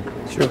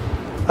it? Sure.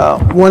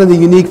 One of the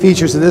unique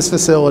features of this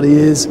facility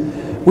is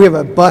we have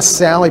a bus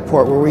sally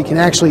port where we can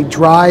actually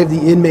drive the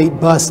inmate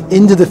bus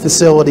into the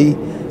facility,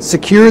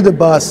 secure the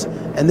bus,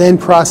 and then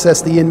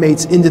process the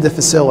inmates into the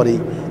facility.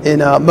 In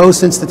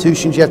most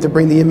institutions, you have to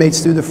bring the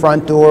inmates through the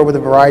front door with a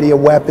variety of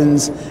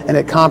weapons, and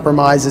it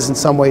compromises in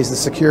some ways the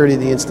security of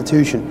the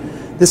institution.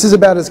 This is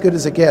about as good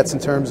as it gets in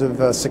terms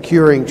of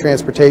securing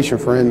transportation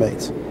for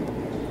inmates.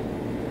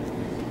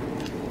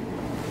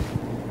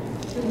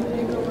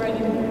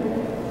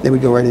 They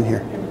would go right in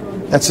here.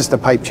 That's just a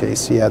pipe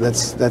chase. Yeah,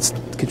 that's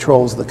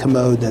controls the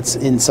commode that's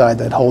inside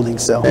that holding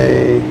cell.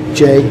 Hey,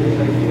 Jay.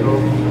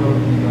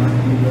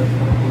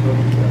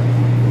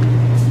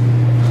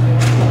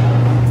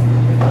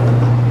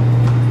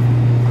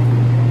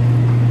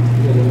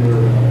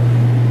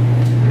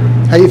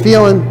 How you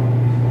feeling?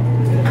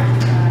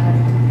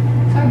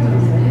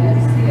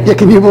 Yeah,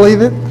 can you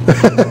believe it?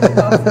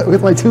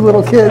 With my 2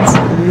 little kids.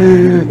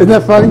 Isn't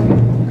that funny?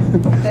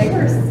 They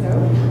were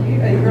so cute.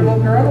 Your little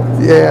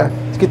girl? Yeah.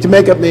 Let's get your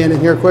makeup man in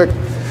here quick.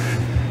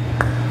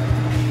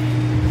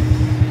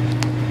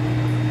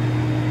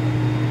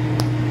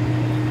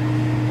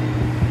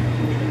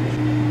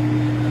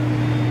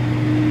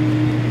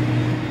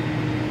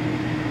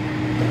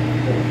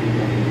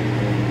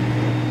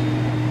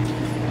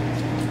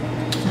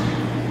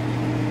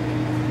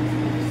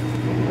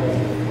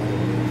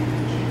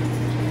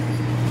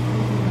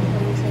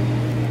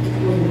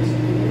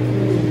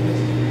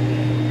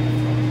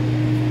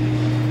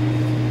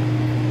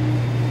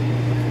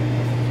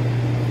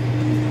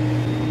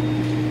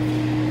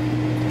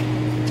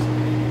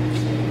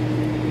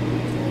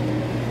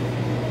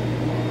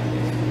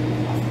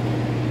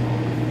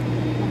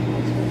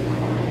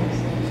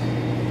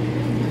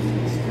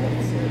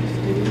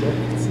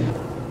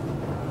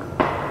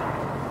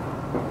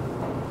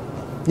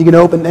 You can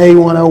open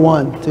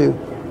A101 too.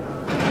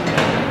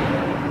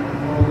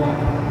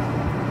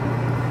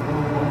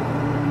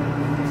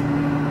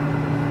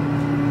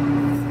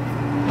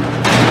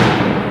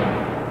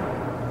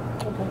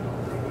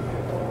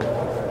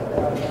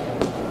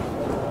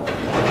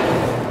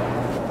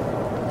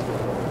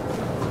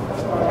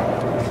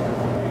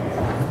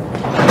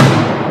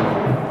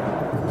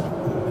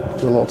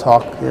 Do a little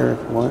talk here if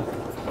you want.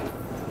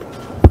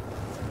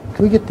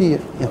 Can we get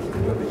the... Yeah.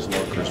 These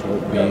lockers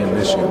won't be in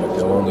this unit.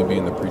 They'll only be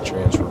in the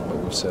pre-transfer, but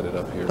we've set it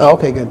up here. Oh,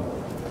 okay, good.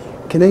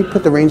 Can they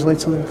put the range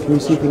lights on? Can you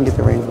see if you can get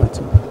the range lights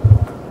on?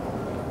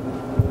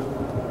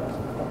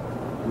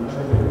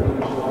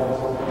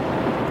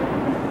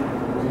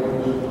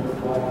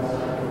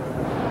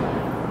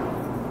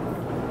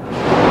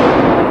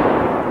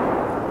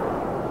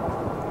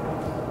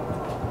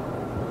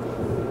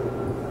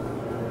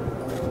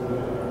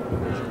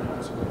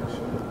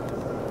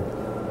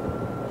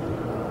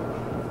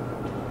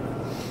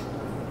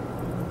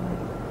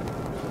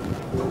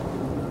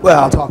 Well,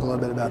 I'll talk a little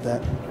bit about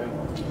that.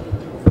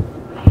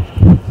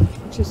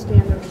 Just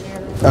stand over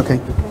there. Okay.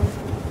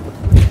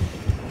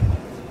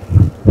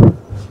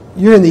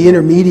 You're in the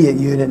intermediate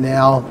unit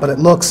now, but it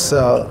looks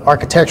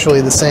architecturally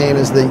the same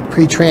as the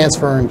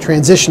pre-transfer and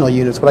transitional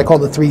units, what I call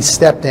the 3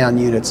 step-down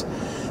units.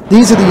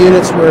 These are the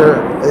units where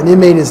an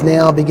inmate is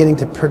now beginning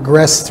to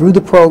progress through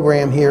the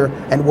program here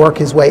and work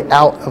his way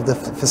out of the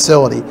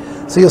facility.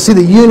 So you'll see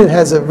the unit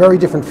has a very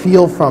different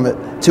feel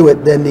to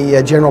it than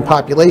the general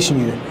population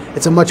unit.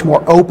 It's a much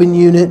more open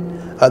unit.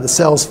 The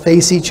cells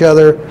face each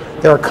other.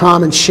 There are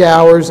common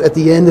showers at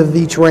the end of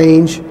each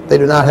range. They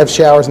do not have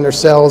showers in their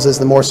cells as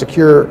the more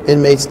secure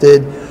inmates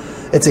did.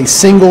 It's a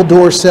single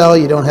door cell.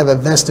 You don't have a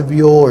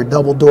vestibule or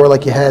double door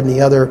like you had in the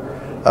other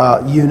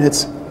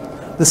units.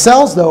 The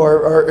cells, though,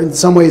 are in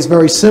some ways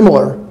very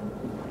similar.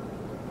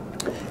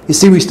 You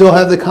see, we still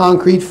have the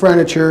concrete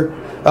furniture,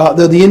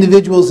 though the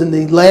individuals in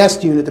the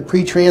last unit, the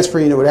pre-transfer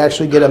unit, would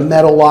actually get a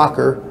metal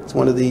locker. It's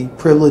one of the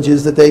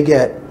privileges that they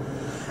get.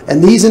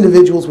 And these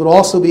individuals would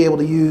also be able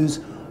to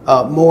use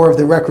more of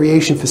the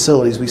recreation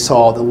facilities we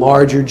saw, the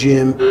larger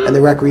gym and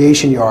the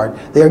recreation yard.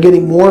 They are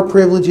getting more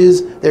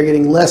privileges, they're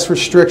getting less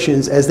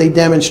restrictions as they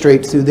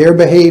demonstrate through their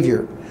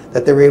behavior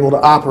that they're able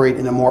to operate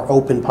in a more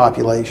open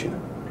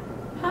population.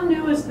 How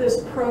new is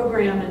this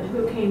program and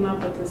who came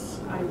up with this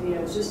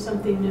idea? Is this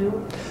something new?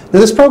 Now,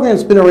 this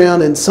program's been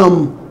around in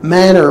some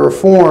manner or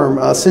form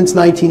since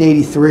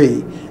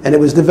 1983, and it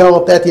was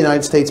developed at the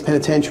United States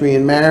Penitentiary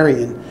in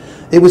Marion.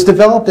 It was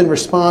developed in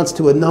response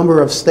to a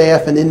number of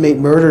staff and inmate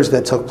murders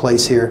that took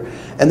place here,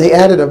 and they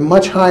added a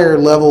much higher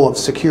level of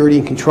security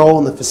and control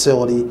in the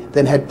facility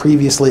than had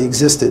previously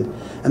existed.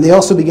 And they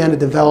also began to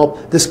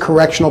develop this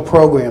correctional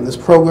program, this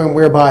program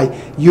whereby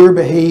your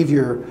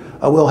behavior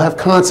will have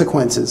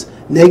consequences.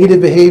 Negative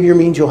behavior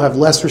means you'll have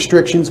less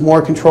restrictions,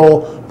 more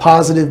control.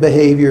 Positive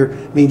behavior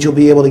means you'll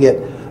be able to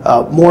get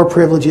more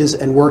privileges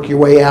and work your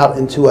way out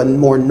into a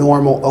more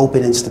normal,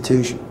 open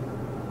institution.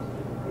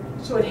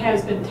 So it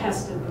has been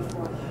tested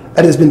before?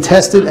 It has been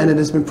tested and it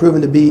has been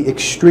proven to be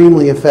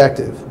extremely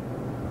effective.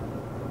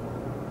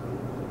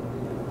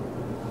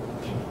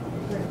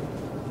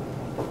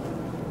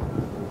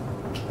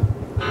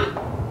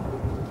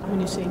 When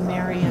you say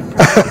Marion.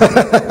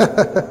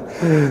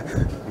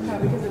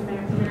 Because of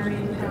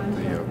Marion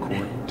County. The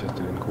court,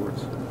 tested in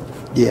courts.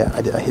 Yeah,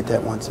 I hit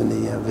that once in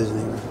the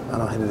visiting room. I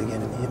don't hit it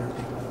again in the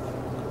interview.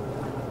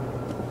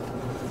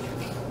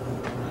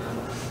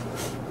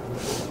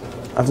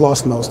 I've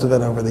lost most of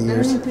it over the I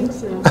years. don't think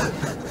so.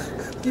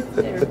 It's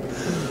there.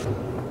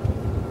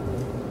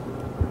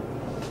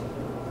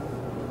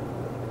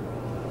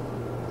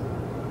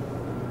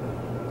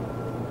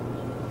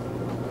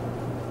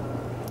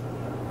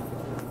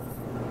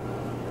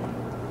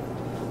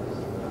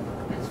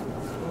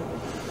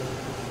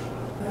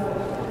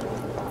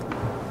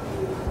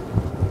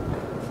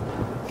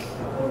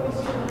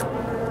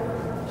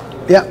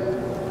 Yeah.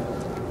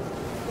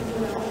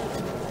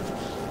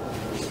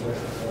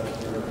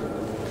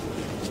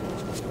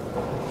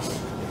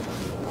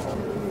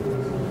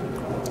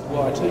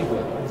 Well, I tell you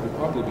what, it'd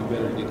probably be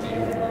better to get the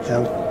interview.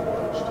 Yeah.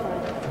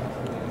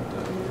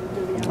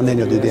 And then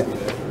you'll do that.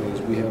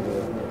 Because we have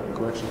a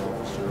correctional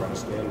officer on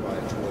standby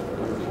at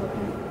 12:30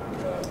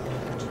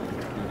 to do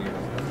the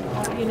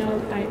interview. You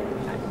know,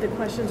 the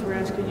questions we're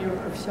asking you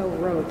are so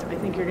rote. I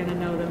think you're going to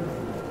know them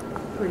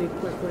pretty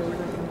quickly. We're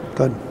not gonna,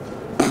 Good.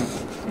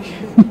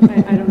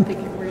 I don't think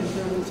we're going to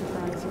throw any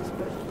surprises,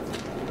 but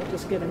we'll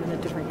just get them in a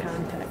different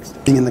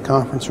context. Being in the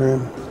conference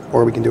room,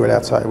 or we can do it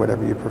outside,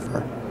 whatever you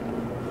prefer.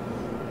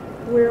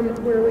 Where are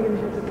we going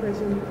to have the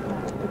prison,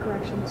 the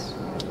corrections?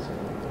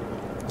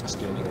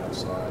 Standing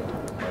outside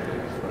by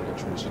the front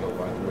entrance, you know,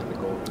 by where the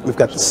gold. We've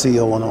got the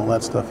seal and all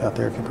that stuff out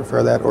there if you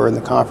prefer that, or in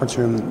the conference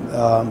room,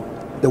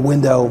 the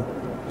window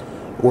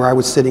where I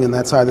was sitting on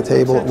that side of the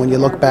table. When you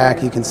look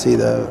back, you can see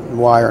the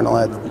wire and all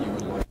that.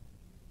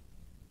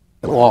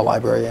 The law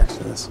library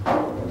actually is.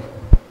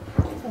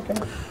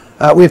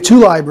 We have two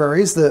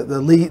libraries,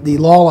 the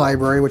law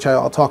library, which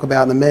I'll talk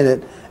about in a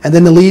minute, and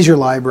then the leisure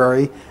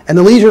library. And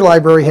the leisure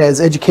library has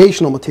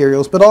educational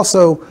materials, but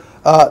also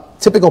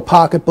typical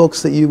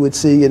pocketbooks that you would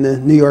see in the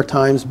New York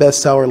Times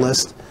bestseller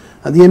list.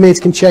 The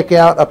inmates can check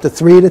out up to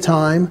 3 at a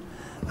time.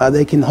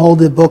 They can hold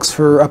the books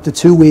for up to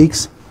 2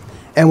 weeks.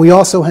 And we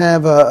also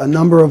have a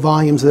number of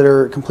volumes that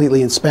are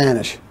completely in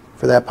Spanish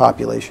for that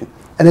population.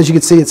 And as you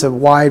can see, it's a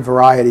wide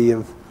variety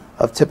of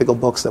typical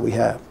books that we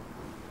have.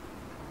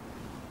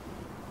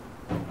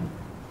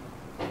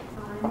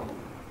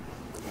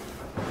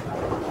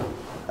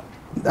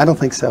 I don't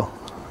think so.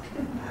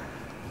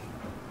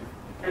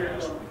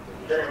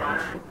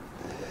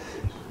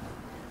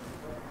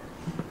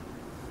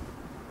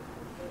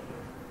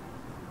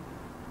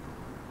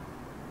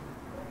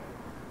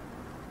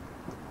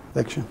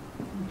 Fiction.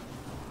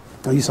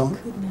 Oh, you saw it? I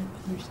could not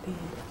understand.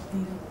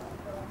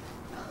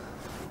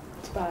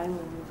 It's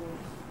bilingual.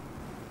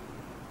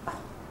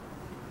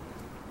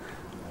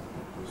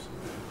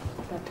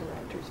 That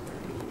director's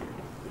very good.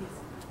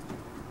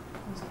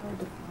 It's hard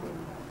to follow.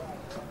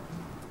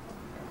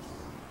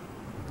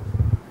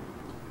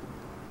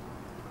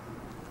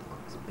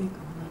 It's big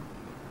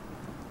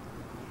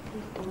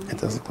on It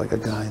does look like a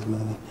guy's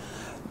movie.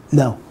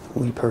 No,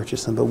 we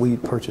purchased them, but we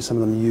purchased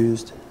some of them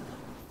used.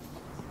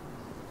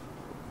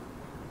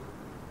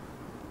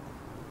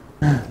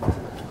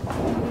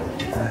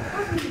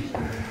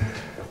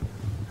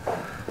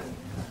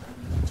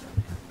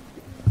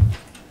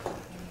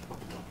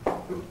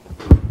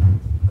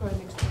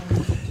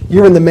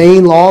 You're in the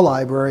main law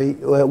library.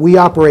 We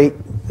operate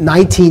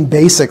 19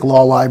 basic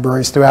law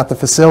libraries throughout the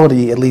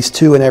facility, at least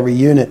 2 in every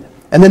unit.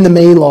 And then the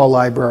main law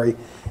library.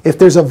 If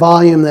there's a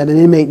volume that an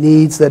inmate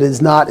needs that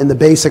is not in the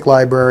basic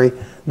library,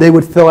 they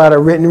would fill out a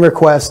written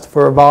request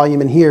for a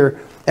volume in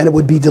here, and it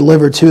would be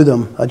delivered to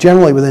them,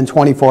 generally within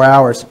 24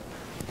 hours.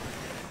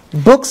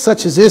 Books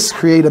such as this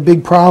create a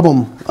big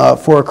problem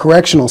for a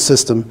correctional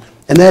system,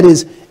 and that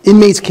is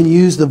inmates can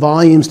use the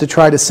volumes to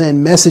try to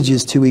send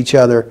messages to each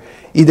other,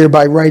 either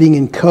by writing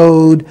in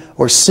code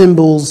or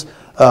symbols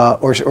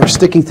or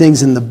sticking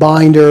things in the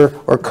binder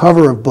or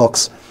cover of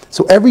books.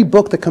 So every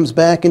book that comes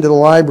back into the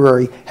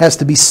library has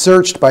to be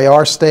searched by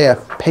our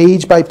staff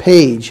page by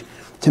page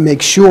to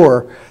make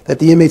sure that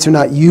the inmates are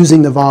not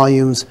using the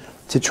volumes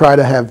to try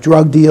to have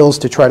drug deals,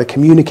 to try to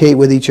communicate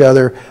with each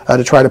other,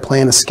 to try to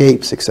plan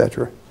escapes,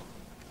 etc.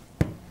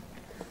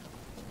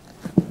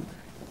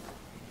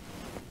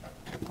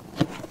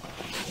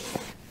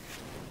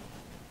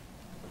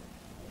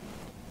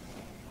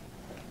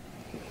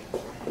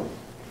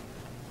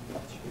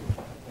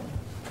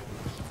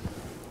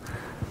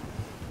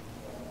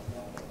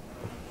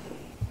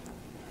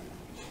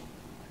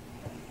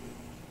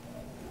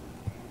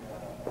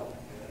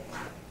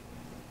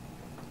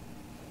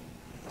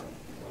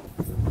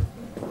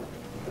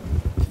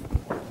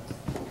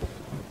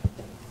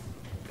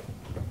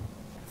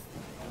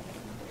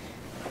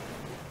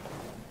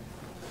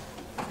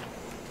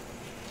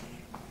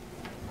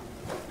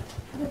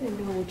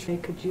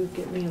 Could you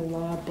get me a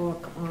law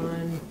book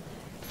on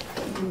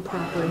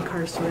improper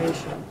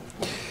incarceration?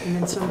 And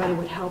then somebody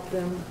would help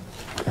them.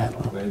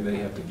 They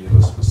have to give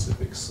a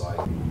specific site.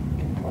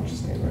 I'll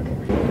just stand right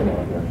over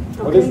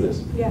here. What is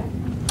this? Yeah.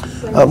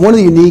 One of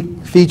the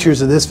unique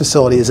features of this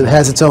facility is it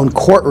has its own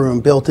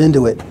courtroom built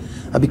into it.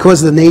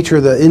 Because of the nature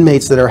of the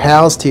inmates that are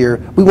housed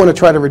here, we want to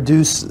try to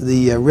reduce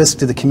the risk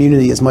to the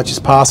community as much as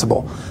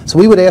possible. So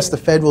we would ask the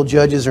federal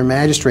judges or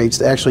magistrates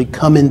to actually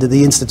come into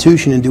the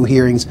institution and do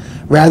hearings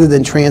rather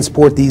than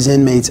transport these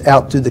inmates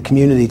out to the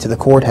community to the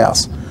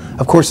courthouse.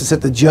 Of course, it's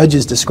at the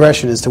judge's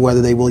discretion as to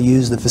whether they will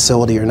use the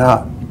facility or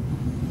not.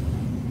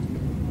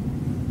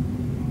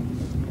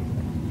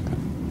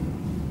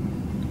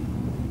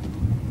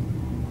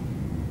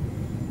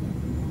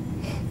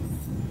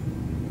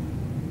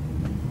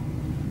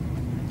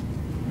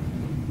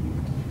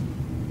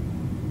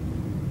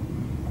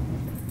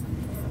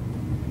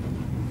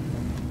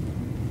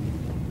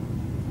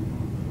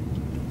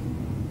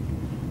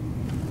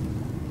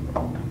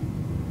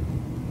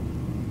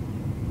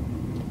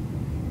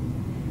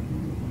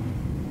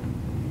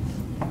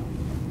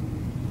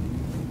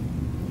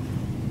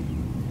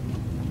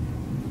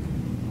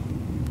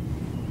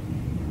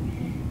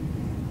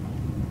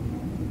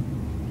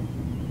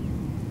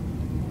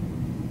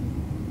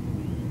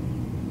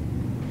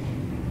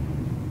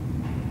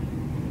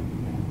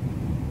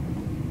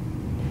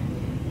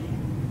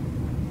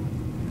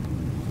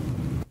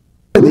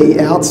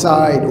 The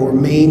outside or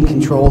main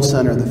control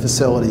center of the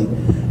facility,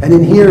 and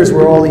in here is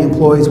where all the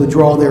employees would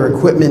draw their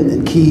equipment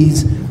and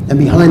keys, and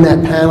behind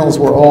that panel is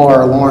where all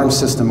our alarm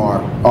system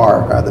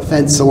are the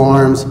fence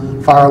alarms,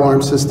 fire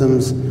alarm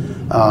systems,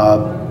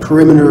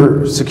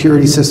 perimeter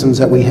security systems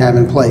that we have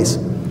in place.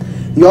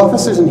 The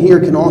officers in here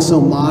can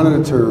also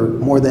monitor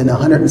more than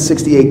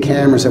 168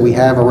 cameras that we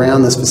have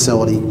around this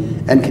facility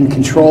and can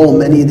control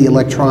many of the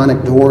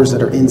electronic doors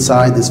that are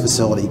inside this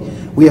facility.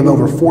 We have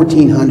over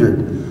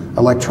 1,400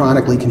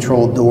 electronically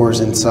controlled doors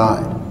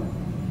inside.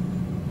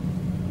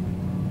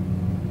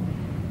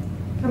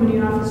 How many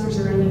officers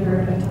are in here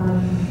at a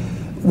time?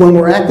 When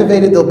we're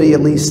activated, there'll be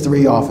at least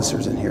 3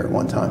 officers in here at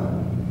one time.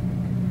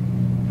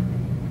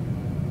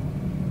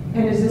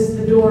 And is this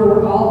the door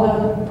where all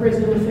the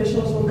prison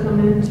officials will come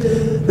into?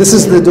 This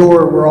is the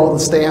door where all the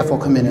staff will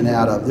come in and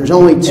out of. There's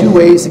only 2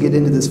 ways to get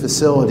into this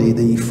facility.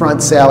 The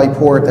front sally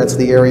port, that's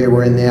the area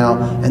we're in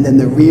now, and then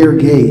the rear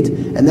gate,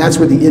 and that's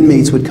where the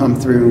inmates would come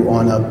through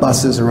on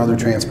buses or other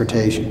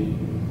transportation.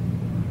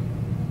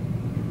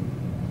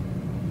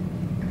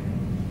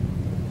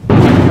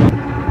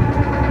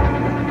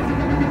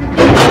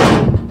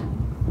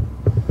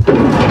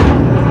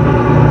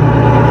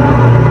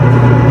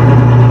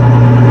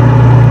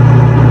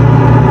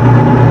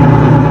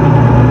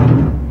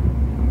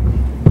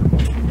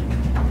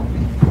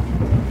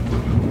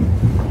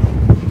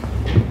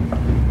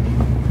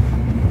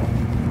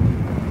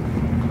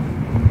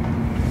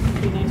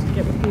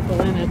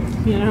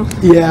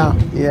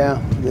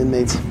 Yeah, the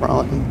inmates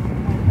frolicking.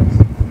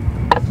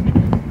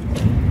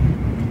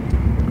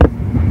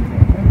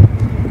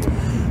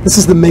 This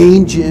is the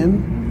main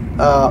gym.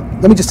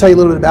 Let me just tell you a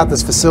little bit about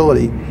this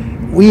facility.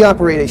 We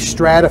operate a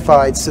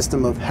stratified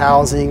system of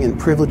housing and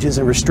privileges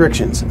and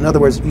restrictions. In other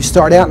words, you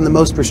start out in the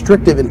most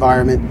restrictive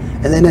environment,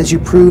 and then as you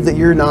prove that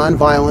you're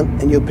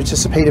nonviolent and you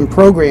participate in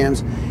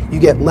programs, you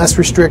get less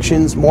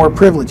restrictions, more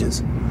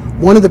privileges.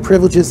 One of the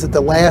privileges that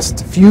the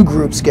last few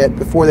groups get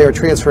before they are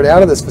transferred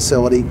out of this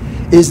facility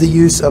is the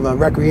use of a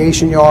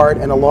recreation yard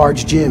and a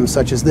large gym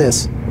such as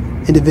this.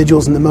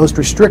 Individuals in the most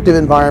restrictive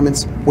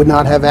environments would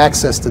not have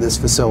access to this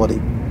facility.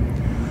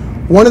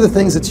 One of the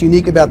things that's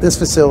unique about this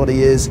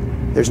facility is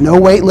there's no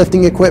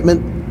weightlifting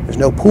equipment, there's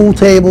no pool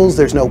tables,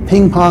 there's no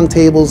ping pong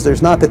tables,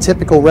 there's not the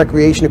typical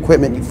recreation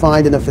equipment you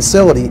find in a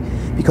facility,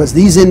 because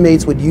these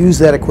inmates would use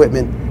that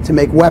equipment to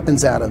make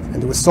weapons out of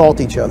and to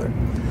assault each other.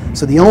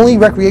 So the only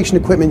recreation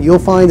equipment you'll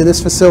find in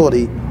this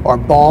facility are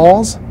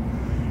balls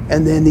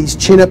and then these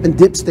chin-up and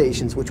dip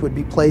stations, which would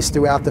be placed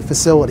throughout the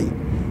facility.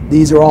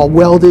 These are all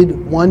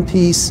welded, one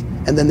piece,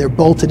 and then they're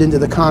bolted into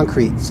the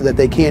concrete so that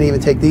they can't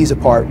even take these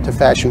apart to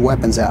fashion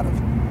weapons out of.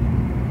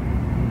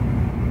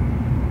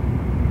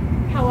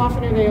 How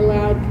often are they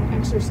allowed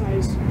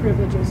exercise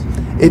privileges?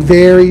 It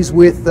varies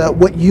with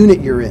what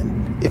unit you're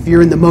in. If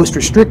you're in the most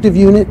restrictive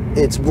unit,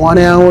 it's 1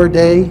 hour a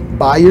day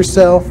by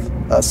yourself,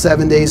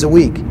 7 days a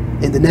week.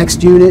 In the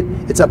next unit,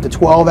 it's up to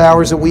 12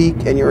 hours a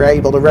week, and you're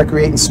able to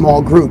recreate in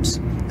small groups.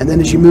 And then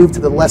as you move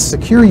to the less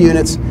secure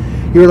units,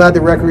 you're allowed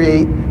to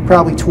recreate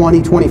probably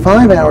 20,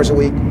 25 hours a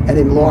week and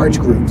in large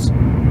groups.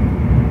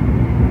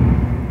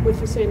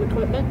 With the same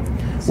equipment?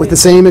 With the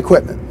same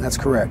equipment, that's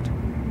correct.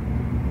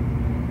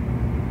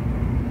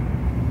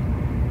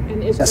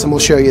 And yes, and we'll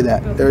show you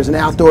that. There's an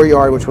outdoor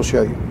yard which we'll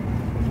show you.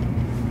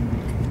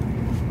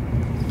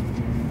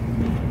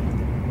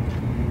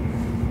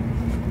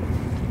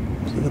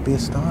 You'll be a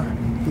star.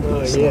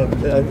 Oh, yeah.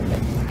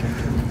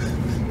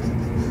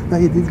 No,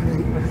 you did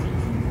great.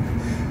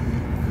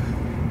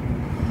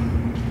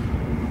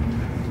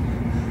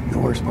 The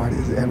worst part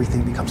is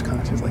everything becomes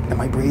conscious. Like, am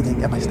I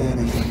breathing? Am I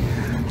standing?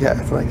 Yeah,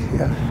 it's like,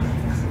 yeah.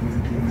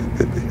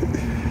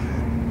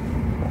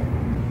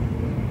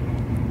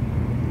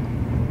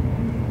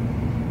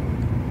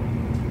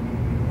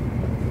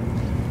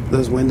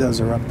 Those windows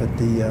are up at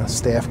the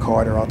staff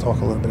corridor. I'll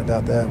talk a little bit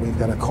about that. We've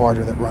got a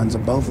corridor that runs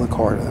above the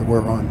corridor that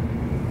we're on,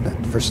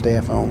 for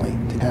staff only,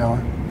 to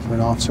tower, for an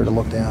officer to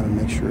look down and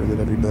make sure that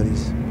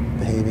everybody's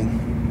behaving.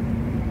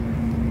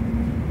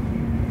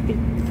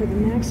 For the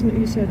maximum,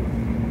 you said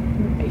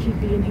he'd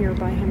be in here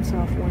by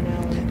himself 1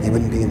 hour a day? He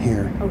wouldn't be in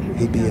here. Oh,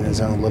 he'd be in his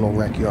own little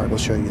rec yard. We'll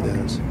show you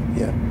those.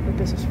 Yeah. But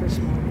this is for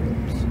small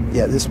groups.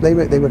 Yeah,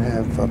 they would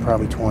have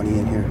probably 20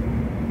 in here.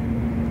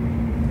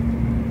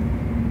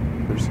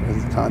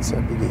 As the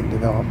concept began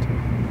developed.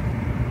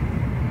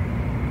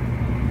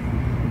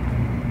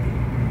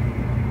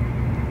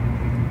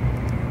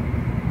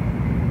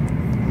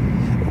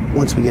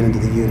 Once we get into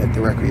the unit,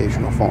 the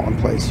recreation will fall in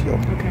place.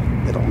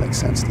 It'll make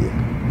sense to you.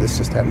 This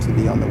just happens to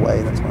be on the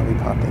way. That's why we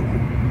popped in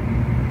here.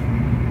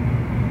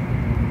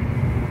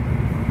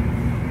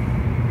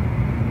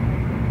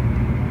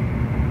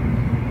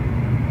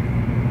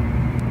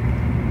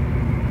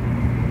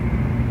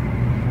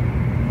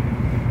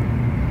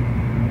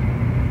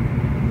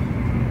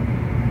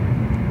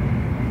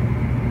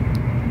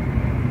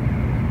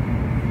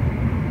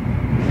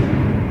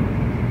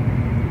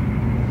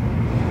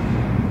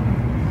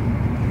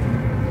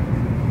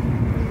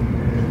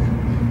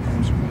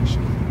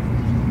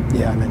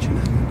 Yeah, I mentioned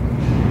that.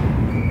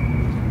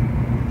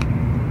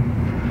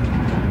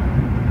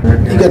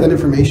 You got that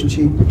information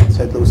sheet?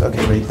 Said those.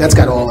 Okay, great. That's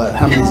got all that,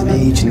 how many's in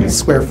each, and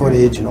square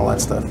footage, and all that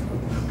stuff. And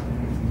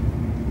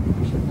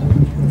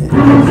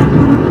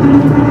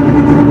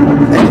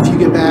if you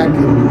get back,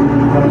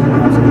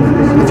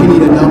 and if you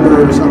need a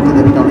number or something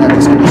that we don't have to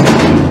take care of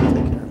it.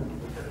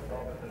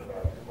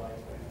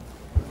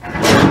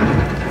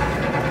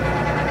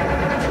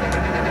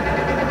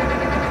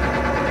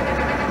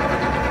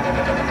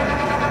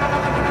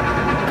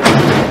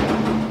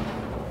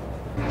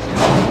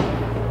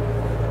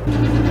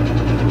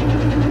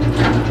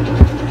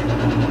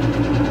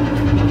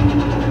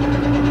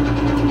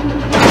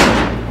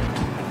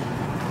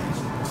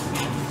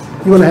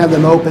 You want to have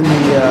them open the,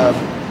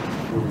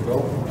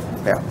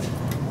 yeah.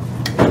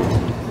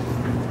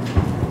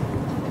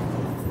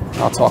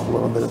 I'll talk a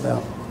little bit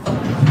about.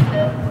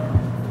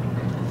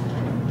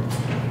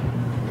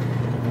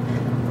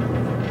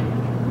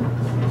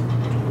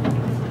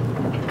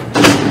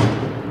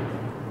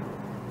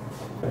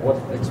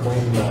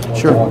 Explain that.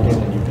 Sure. Walk in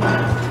and you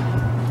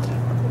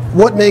can...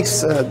 What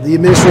makes the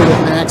administrative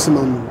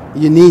maximum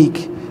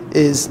unique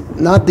is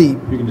not the...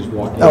 You can just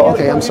walk in. Oh,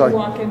 okay, I'm sorry.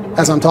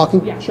 As I'm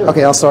talking? Yeah, sure.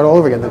 Okay, I'll start all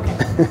over again then.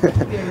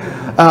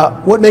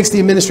 What makes the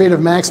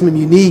administrative maximum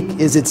unique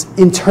is its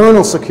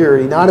internal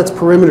security, not its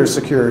perimeter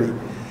security.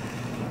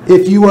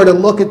 If you were to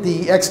look at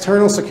the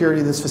external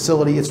security of this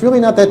facility, it's really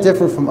not that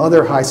different from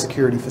other high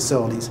security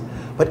facilities.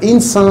 But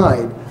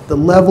inside, the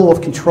level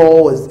of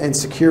control and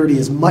security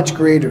is much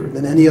greater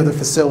than any other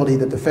facility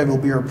that the Federal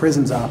Bureau of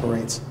Prisons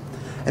operates.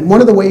 And one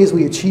of the ways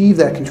we achieve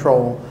that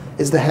control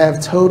is to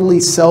have totally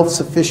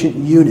self-sufficient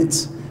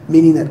units,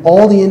 meaning that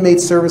all the inmate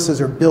services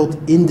are built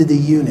into the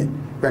unit.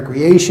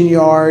 Recreation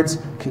yards,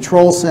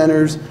 control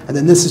centers, and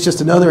then this is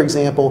just another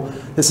example.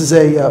 This is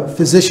a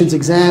physician's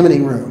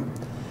examining room.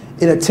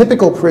 In a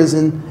typical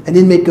prison, an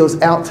inmate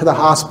goes out to the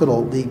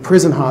hospital, the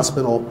prison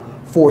hospital,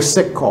 for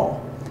sick call.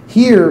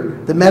 Here,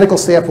 the medical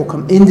staff will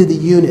come into the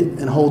unit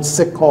and hold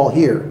sick call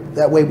here.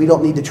 That way we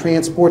don't need to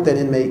transport that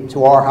inmate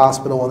to our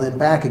hospital and then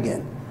back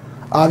again.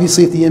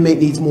 Obviously, if the inmate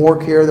needs more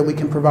care that we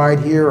can provide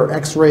here, or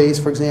x-rays,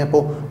 for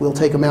example, we'll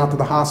take them out to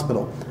the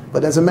hospital.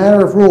 But as a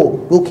matter of rule,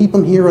 we'll keep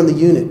him here on the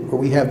unit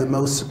where we have the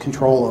most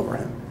control over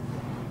him.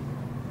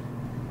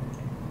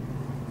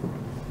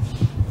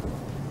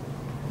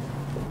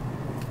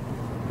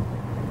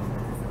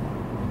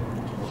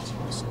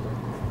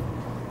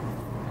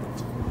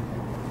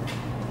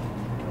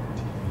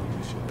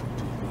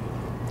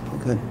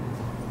 Good.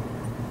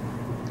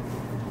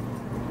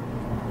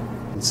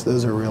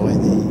 Those are really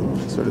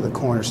the sort of the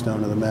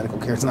cornerstone of the medical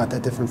care. It's not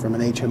that different from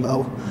an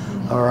HMO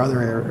or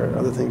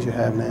other things you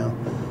have now.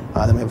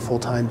 Then we have a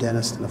full-time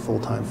dentist and a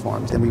full-time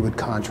pharmacist. Then we would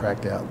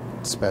contract out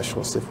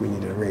specialists if we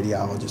needed a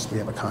radiologist. We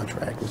have a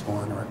contract with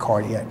one, or a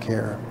cardiac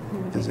care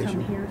physician.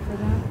 Would they come here for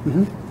that?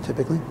 Mm-hmm.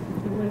 Typically.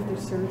 And what if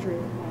there's surgery?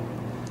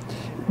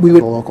 We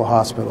would go to a local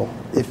hospital.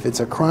 If it's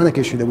a chronic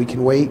issue that we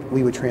can wait,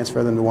 we would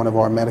transfer them to one of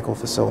our medical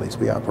facilities.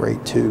 We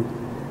operate 2.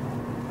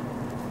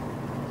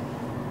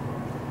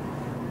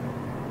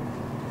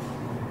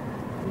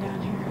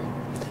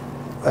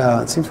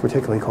 It seems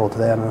particularly cold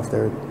today. I don't know if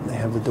they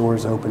have the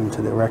doors open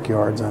to the rec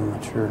yards. I'm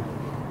not sure.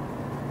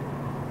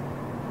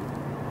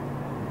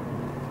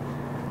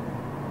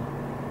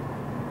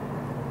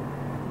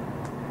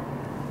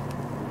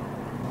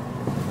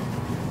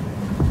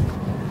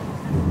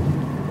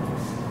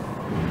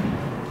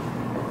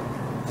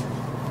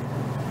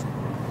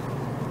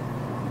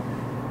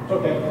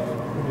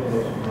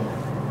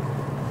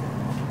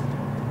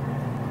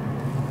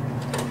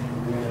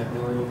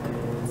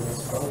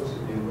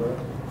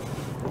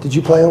 Did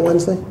you play on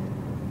Wednesday?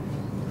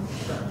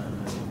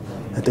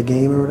 At the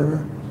game or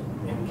whatever?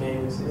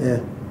 Yeah.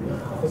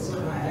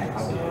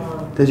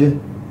 Did you?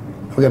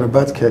 We got our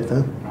butts kicked,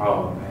 huh?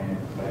 Oh, man.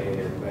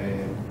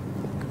 Bad.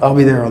 I'll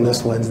be there on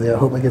this Wednesday. I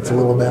hope it gets a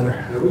little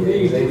better. You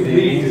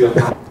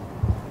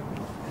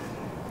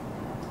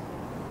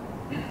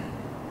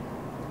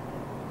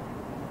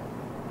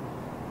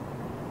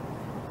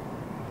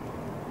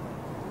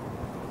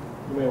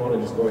may want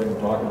to just go ahead and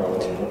talk about what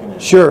we're looking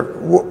at. Sure.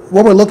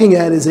 What we're looking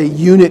at is a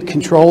unit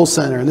control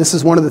center, and this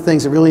is one of the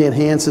things that really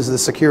enhances the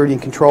security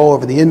and control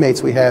over the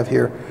inmates we have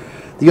here.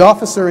 The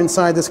officer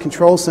inside this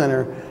control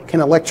center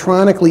can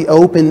electronically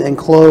open and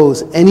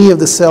close any of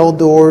the cell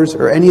doors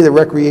or any of the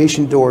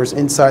recreation doors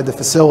inside the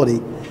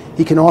facility.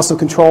 He can also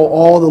control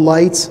all the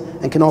lights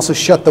and can also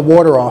shut the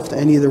water off to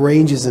any of the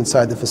ranges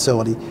inside the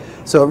facility.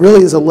 So it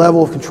really is a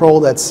level of control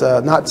that's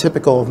not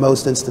typical of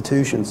most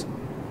institutions.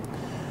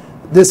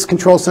 This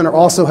control center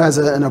also has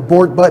an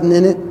abort button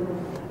in it.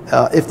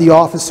 If the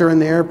officer in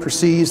there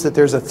perceives that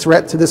there's a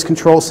threat to this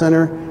control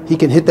center, he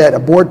can hit that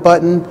abort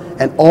button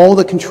and all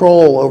the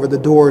control over the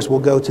doors will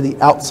go to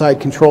the outside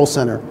control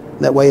center.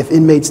 That way, if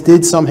inmates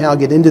did somehow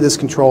get into this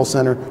control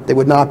center, they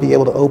would not be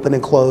able to open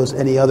and close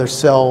any other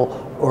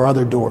cell or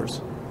other doors.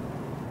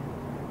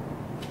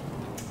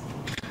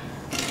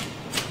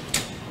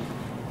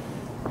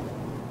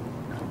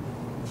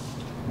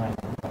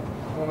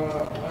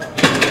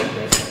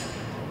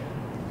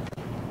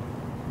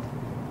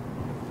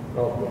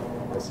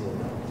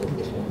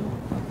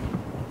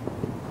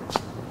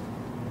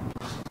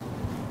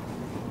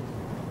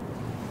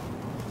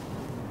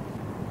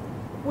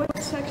 What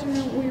section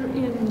are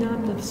we in,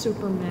 not the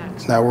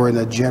Supermax? Now we're in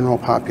a general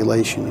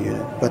population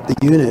unit, but the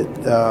unit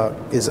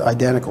is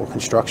identical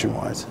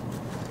construction-wise.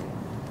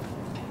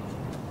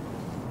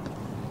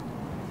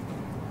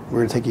 We're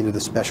going to take you to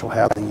the special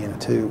housing unit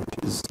too,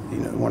 which is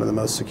one of the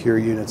most secure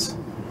units,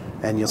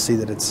 and you'll see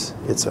that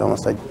it's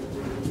almost like.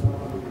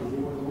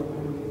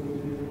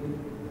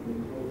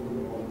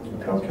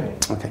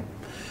 Okay.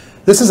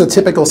 This is a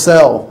typical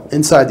cell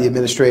inside the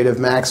administrative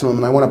maximum,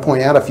 and I want to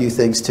point out a few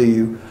things to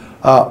you.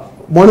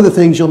 One of the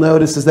things you'll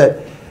notice is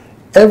that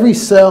every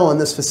cell in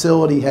this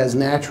facility has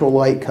natural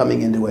light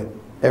coming into it.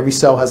 Every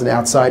cell has an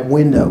outside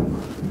window.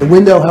 The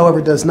window,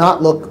 however, does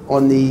not look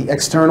on the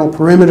external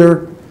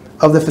perimeter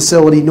of the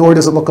facility, nor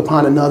does it look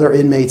upon another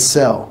inmate's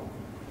cell.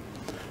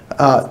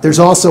 There's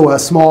also a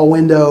small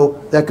window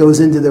that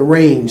goes into the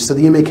range, so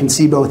the inmate can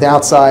see both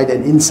outside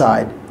and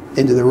inside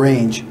into the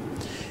range.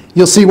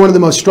 You'll see one of the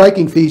most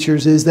striking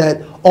features is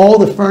that all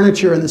the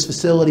furniture in this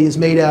facility is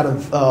made out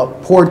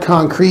of poured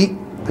concrete.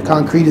 The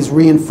concrete is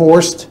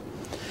reinforced,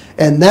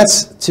 and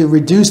that's to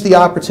reduce the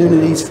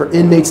opportunities for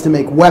inmates to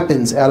make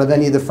weapons out of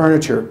any of the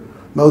furniture.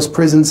 Most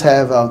prisons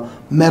have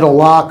metal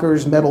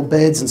lockers, metal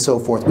beds, and so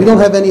forth. We don't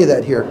have any of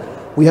that here.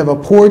 We have a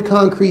poured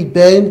concrete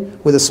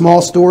bed with a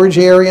small storage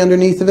area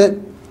underneath of it,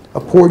 a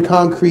poured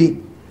concrete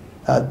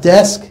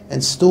desk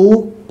and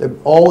stool. They're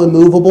all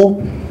immovable,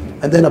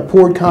 and then a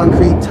poured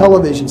concrete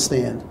television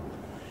stand.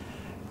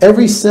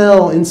 Every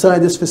cell inside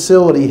this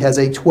facility has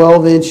a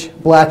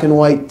 12-inch black and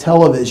white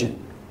television.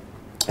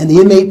 And the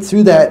inmate,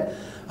 through that,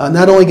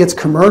 not only gets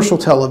commercial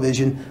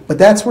television, but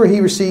that's where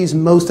he receives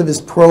most of his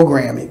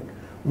programming.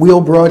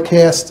 We'll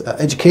broadcast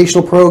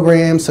educational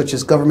programs such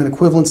as government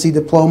equivalency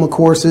diploma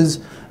courses,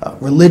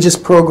 religious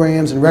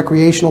programs and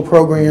recreational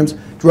programs,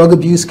 drug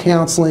abuse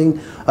counseling,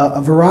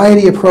 a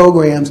variety of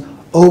programs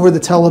over the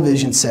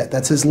television set.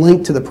 That's his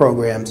link to the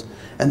programs.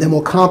 And then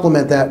we'll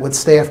complement that with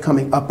staff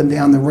coming up and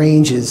down the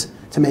ranges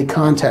to make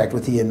contact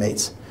with the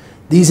inmates.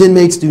 These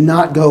inmates do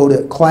not go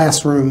to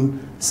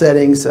classroom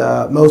settings.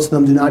 Most of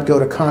them do not go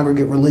to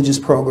congregate religious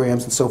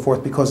programs and so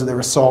forth because of their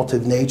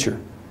assaultive nature.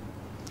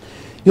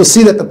 You'll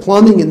see that the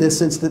plumbing in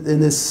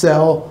this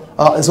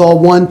cell is all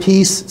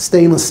one-piece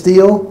stainless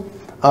steel.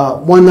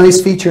 One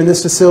nice feature in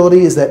this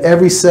facility is that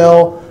every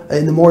cell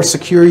in the more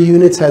secure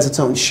units has its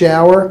own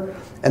shower,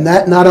 and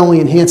that not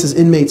only enhances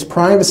inmates'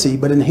 privacy,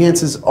 but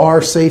enhances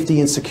our safety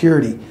and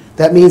security.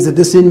 That means that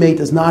this inmate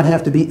does not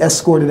have to be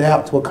escorted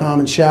out to a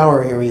common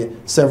shower area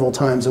several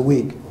times a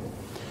week.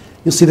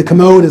 You'll see the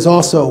commode is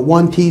also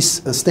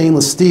one-piece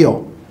stainless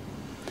steel.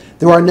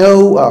 There are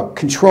no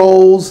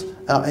controls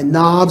and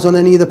knobs on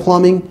any of the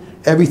plumbing.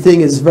 Everything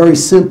is very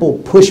simple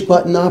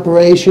push-button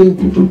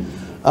operation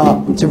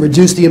to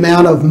reduce the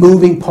amount of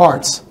moving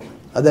parts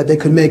that they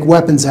could make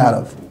weapons out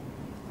of.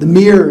 The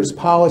mirror is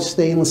polished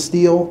stainless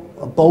steel,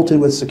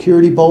 bolted with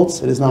security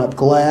bolts. It is not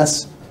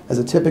glass, as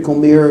a typical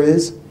mirror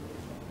is.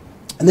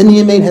 And then the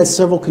inmate has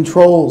several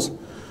controls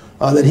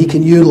that he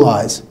can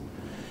utilize.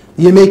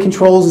 The inmate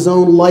controls his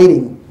own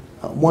lighting.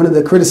 One of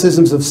the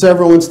criticisms of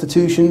several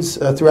institutions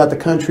throughout the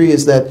country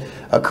is that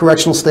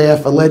correctional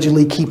staff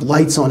allegedly keep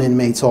lights on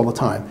inmates all the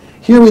time.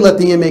 Here we let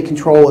the inmate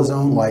control his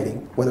own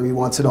lighting, whether he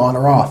wants it on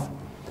or off.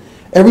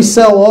 Every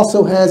cell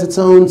also has its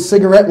own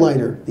cigarette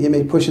lighter. The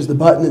inmate pushes the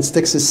button and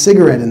sticks his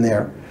cigarette in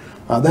there.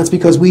 That's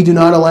because we do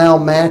not allow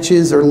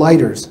matches or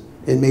lighters.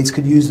 Inmates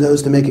could use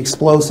those to make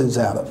explosives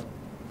out of.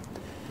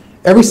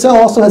 Every cell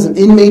also has an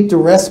inmate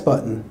duress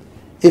button.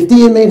 If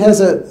the inmate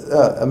has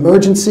an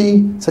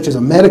emergency, such as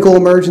a medical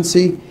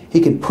emergency, he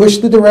can push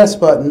the duress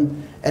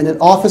button, and an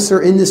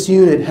officer in this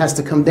unit has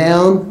to come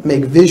down,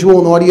 make visual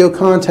and audio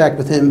contact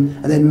with him,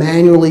 and then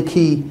manually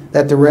key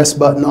that duress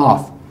button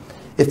off.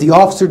 If the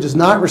officer does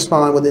not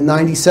respond within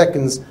 90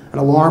 seconds, an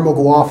alarm will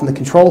go off in the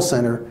control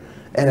center,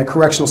 and a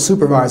correctional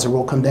supervisor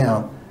will come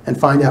down and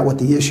find out what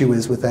the issue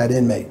is with that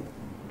inmate.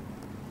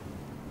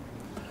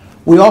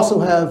 We also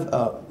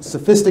have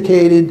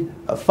sophisticated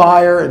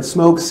fire and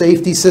smoke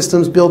safety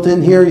systems built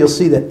in here. You'll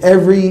see that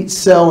every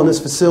cell in this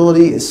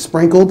facility is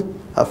sprinkled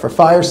for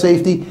fire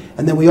safety.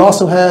 And then we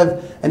also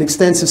have an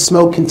extensive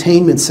smoke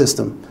containment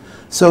system,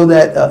 so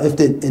that if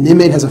an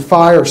inmate has a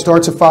fire or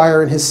starts a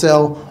fire in his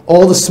cell,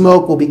 all the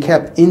smoke will be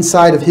kept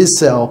inside of his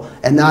cell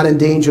and not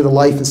endanger the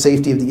life and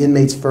safety of the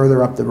inmates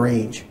further up the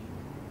range.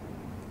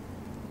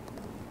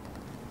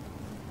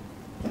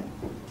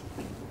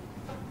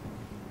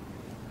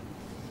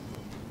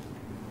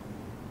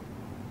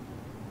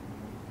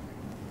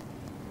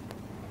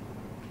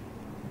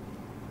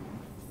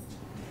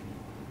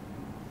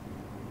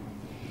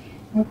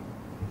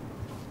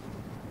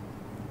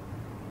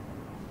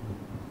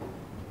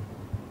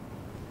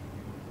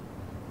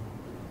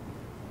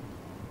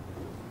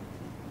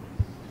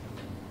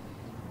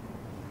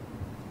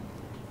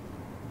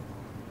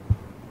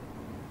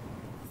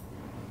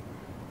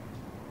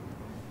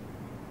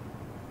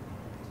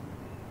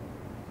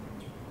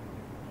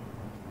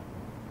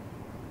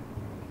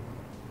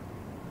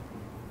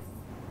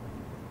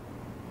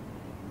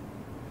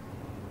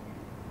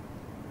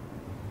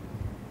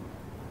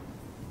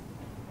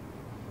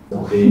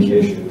 A big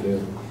issue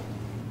too.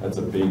 That's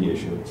a big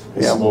issue.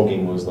 Yeah.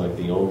 Smoking was like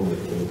the only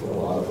thing for a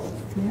lot of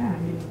them. Yeah, I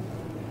mean,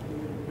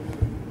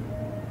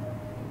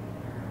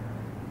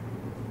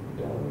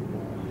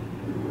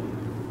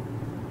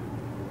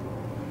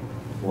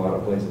 A lot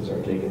of places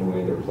are taking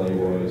away their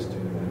Playboys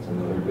too. That's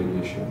another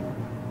big issue.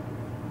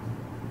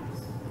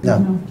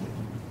 No.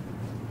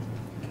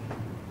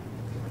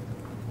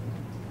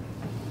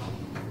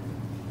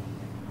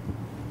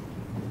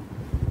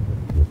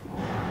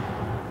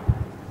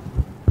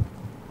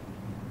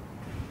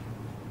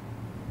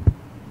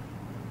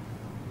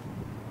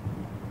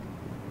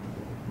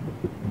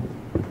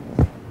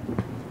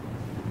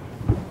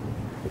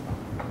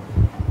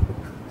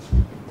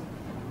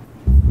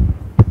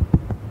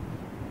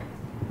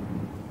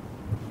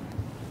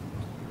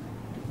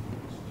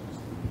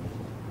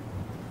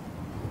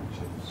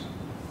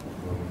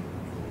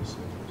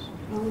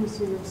 I want to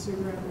see a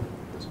cigarette.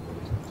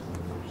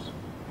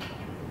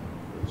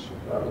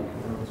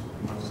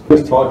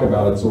 Let's talk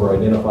about it so we're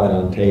identified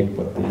on tape,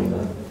 but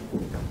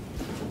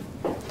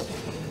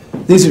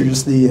These are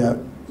just the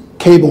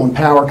cable and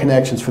power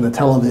connections for the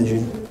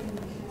television.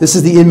 This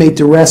is the inmate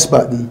duress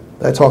button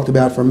that I talked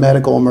about for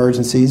medical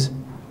emergencies.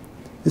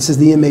 This is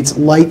the inmate's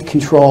light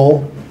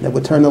control that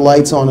would turn the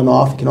lights on and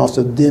off. You can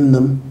also dim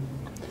them.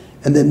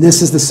 And then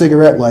this is the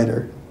cigarette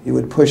lighter. You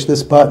would push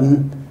this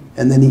button,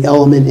 and then the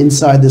element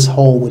inside this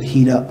hole would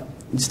heat up.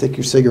 You'd stick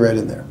your cigarette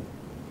in there.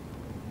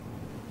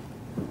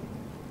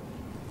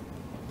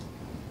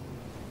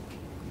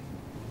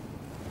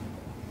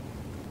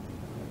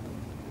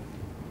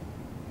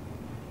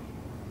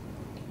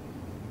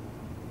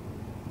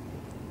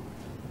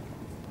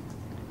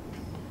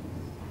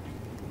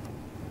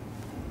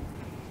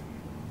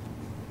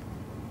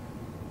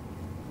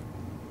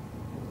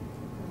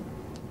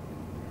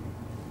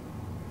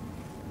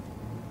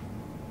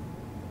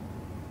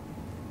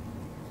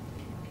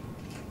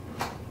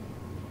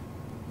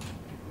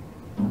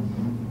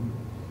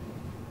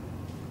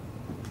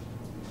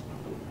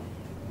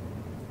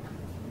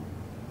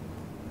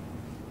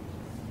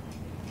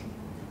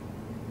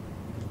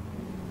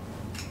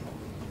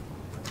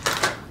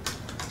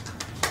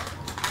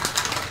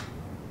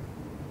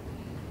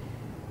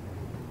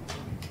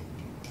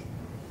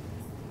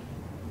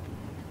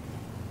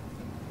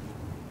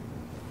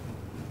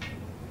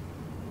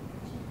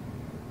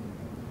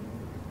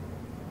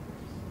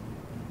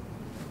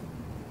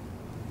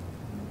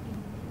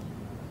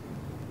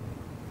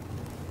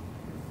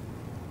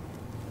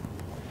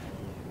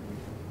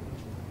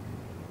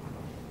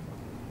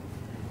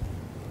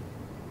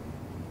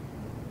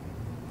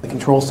 The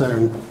control center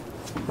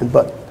and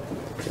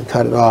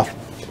cut it off.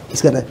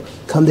 He's got to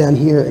come down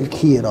here and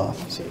key it off.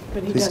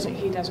 But he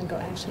doesn't go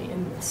actually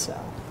in the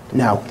cell.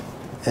 No.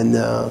 And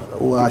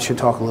well, I should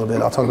talk a little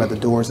bit. I'll talk about the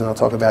doors, and I'll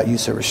talk about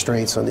use of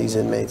restraints on these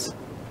inmates.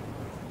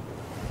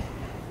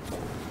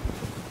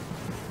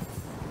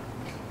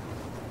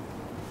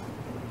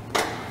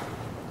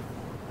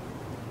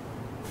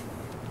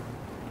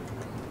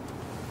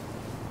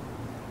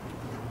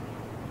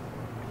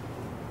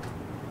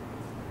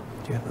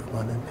 Do you have the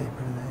London paper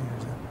today, or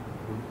is it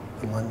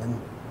the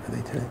London? Are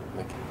they today?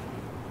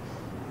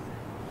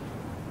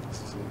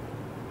 This is it.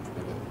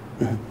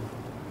 Mhm.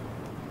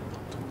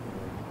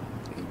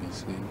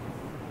 ABC,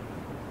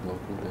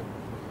 local day.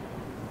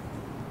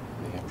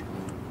 In the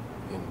afternoon,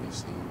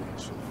 NBC,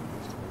 national.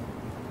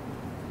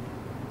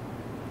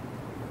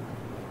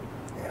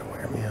 You're gonna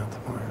wear me out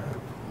tomorrow.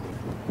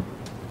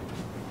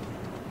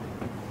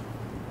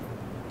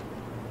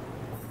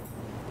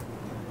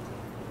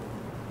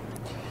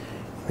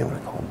 You may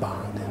want to call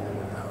Bond in and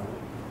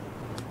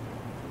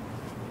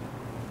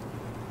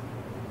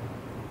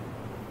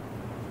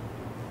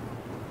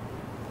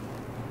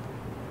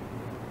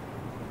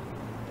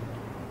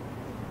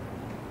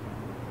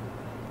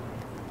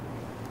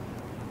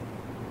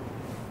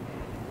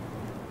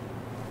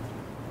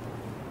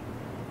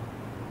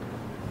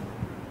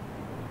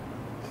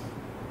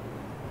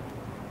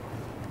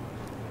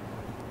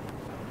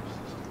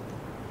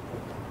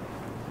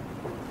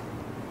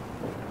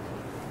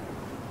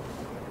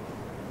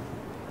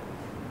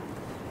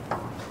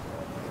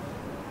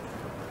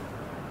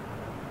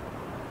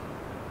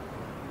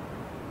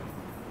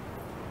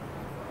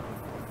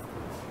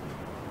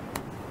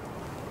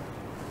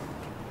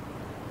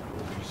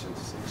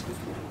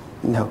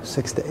No,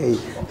 6 to 8.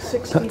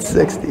 60 Not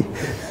 60. We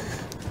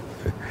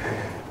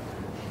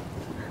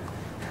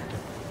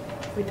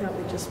thought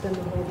we'd just spend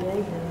the whole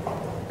day here.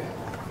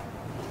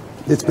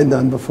 It's been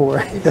done before.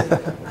 I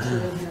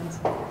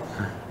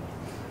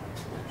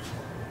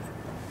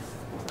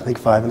think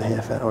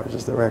 5.5 hours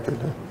is the record.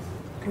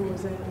 Who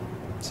was that?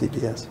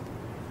 CBS.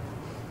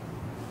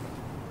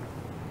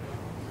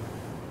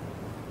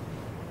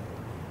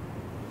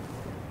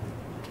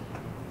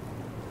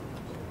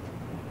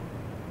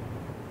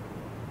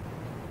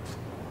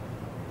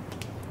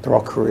 They're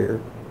all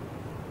career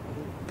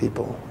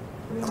people,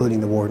 including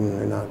the warden.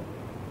 They're not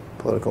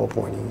political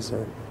appointees.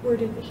 Or, Where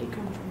did he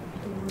come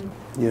from?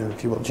 you know,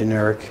 if you will,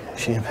 generic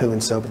shampoo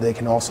and soap. But they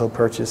can also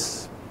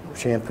purchase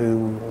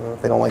shampoo,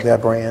 if they don't like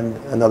that brand,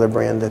 another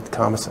brand at the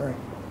commissary.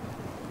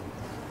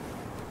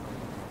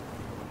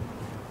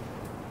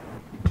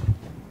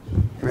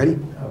 You ready?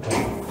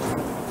 Okay.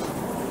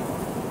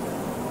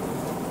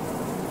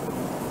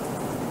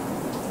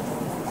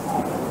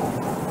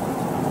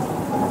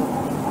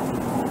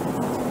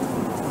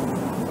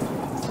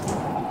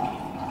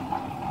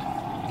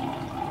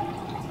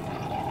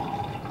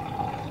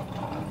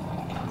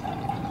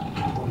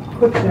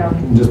 Quick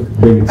down. Just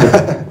maybe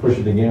push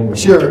it again.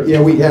 Sure, yeah,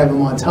 we have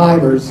them on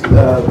timers.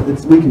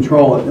 We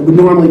control it. It would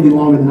normally be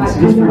longer than this,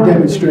 just for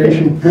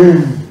demonstration.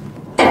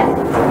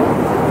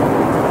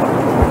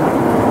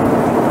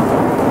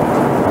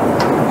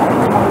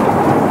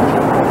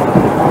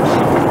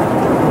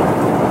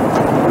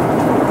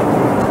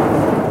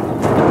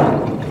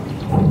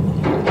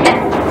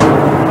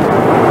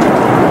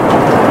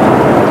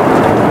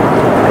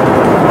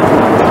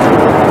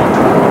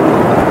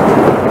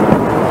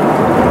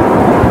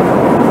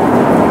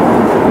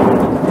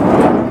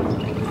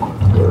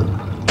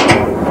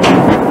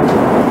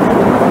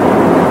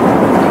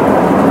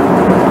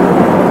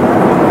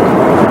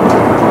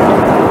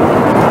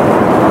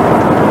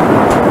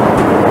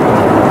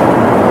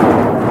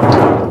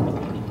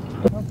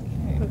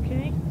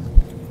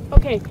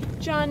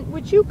 John,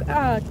 would you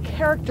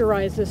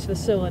characterize this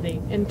facility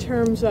in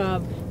terms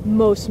of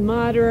most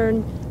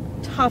modern,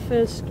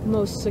 toughest,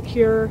 most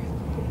secure?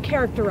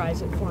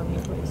 Characterize it for me,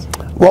 please.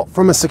 Well,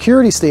 from a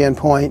security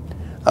standpoint,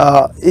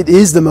 it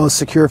is the most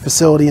secure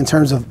facility in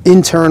terms of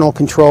internal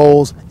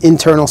controls,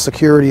 internal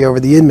security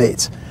over the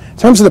inmates. In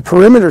terms of the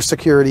perimeter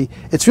security,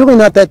 it's really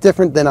not that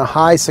different than a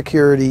high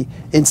security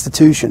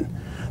institution.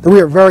 Though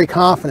we are very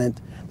confident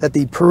that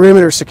the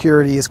perimeter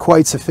security is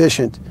quite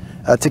sufficient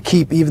to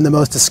keep even the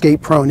most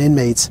escape-prone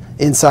inmates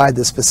inside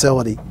this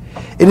facility.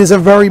 It is a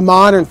very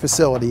modern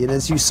facility, and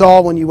as you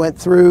saw when you went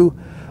through,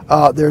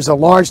 there's a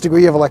large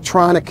degree of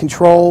electronic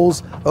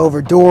controls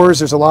over doors.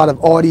 There's a lot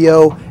of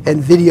audio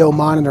and video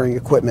monitoring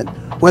equipment.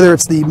 Whether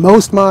it's the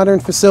most modern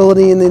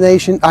facility in the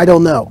nation, I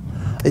don't know.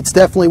 It's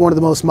definitely one of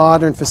the most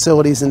modern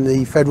facilities in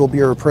the Federal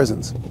Bureau of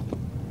Prisons.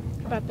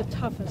 About the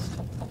toughest?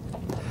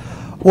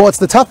 Well, it's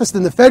the toughest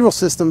in the federal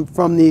system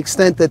from the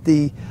extent that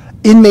the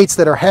inmates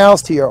that are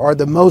housed here are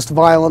the most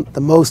violent, the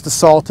most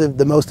assaultive,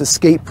 the most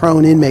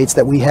escape-prone inmates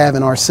that we have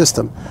in our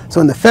system. So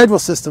in the federal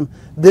system,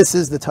 this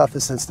is the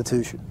toughest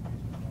institution.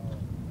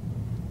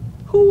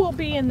 Who will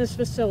be in this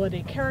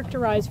facility?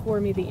 Characterize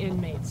for me the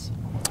inmates.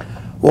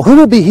 Well, who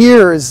will be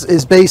here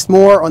is based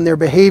more on their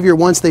behavior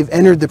once they've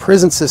entered the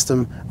prison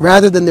system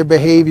rather than their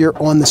behavior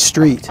on the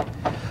street.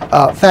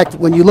 In fact,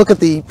 when you look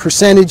at the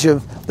percentage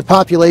of the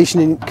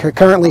population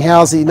currently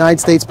housed at the United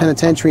States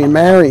Penitentiary in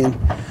Marion,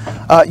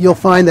 you'll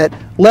find that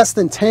less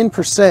than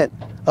 10%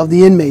 of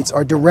the inmates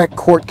are direct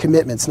court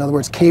commitments. In other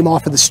words, came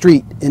off of the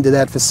street into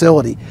that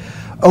facility.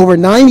 Over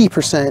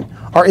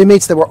 90% are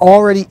inmates that were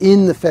already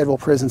in the federal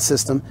prison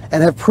system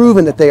and have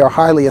proven that they are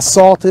highly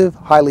assaultive,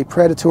 highly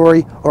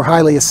predatory, or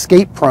highly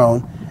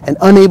escape-prone and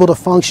unable to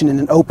function in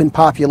an open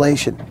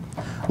population.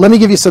 Let me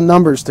give you some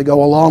numbers to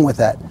go along with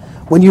that.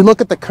 When you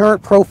look at the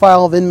current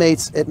profile of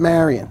inmates at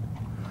Marion,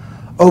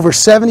 over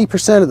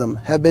 70% of them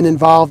have been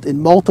involved in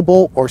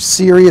multiple or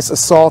serious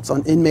assaults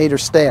on inmate or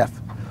staff.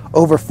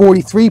 Over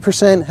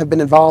 43% have been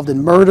involved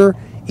in murder,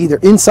 either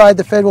inside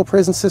the federal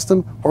prison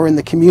system or in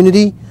the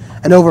community,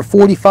 and over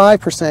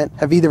 45%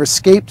 have either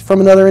escaped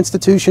from another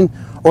institution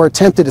or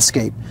attempted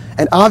escape.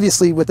 And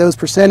obviously with those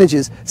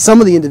percentages, some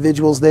of the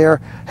individuals there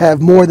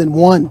have more than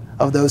one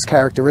of those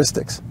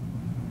characteristics.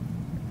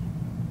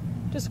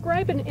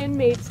 Describe an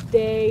inmate's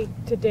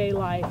day-to-day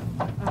life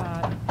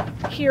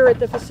here at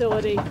the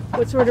facility.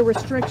 What sort of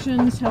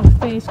restrictions he'll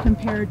face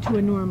compared to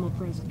a normal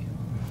prison?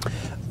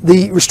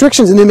 The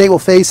restrictions an inmate will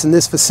face in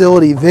this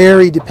facility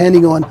vary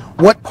depending on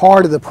what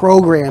part of the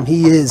program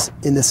he is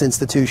in this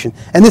institution.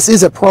 And this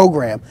is a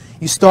program.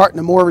 You start in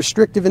a more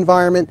restrictive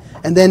environment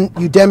and then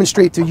you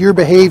demonstrate through your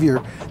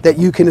behavior that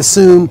you can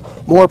assume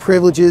more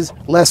privileges,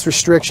 less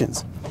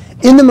restrictions.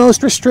 In the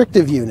most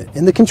restrictive unit,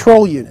 in the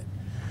control unit,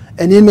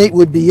 an inmate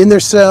would be in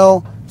their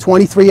cell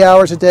 23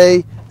 hours a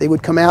day. They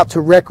would come out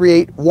to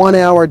recreate 1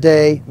 hour a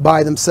day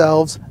by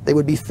themselves. They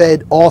would be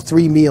fed all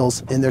 3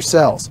 meals in their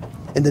cells.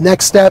 In the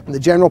next step, in the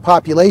general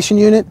population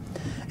unit,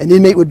 an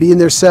inmate would be in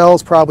their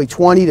cells probably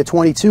 20 to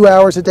 22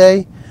 hours a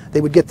day.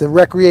 They would get to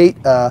recreate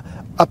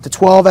up to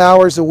 12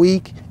 hours a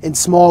week in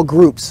small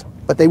groups,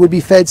 but they would be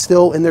fed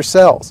still in their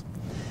cells.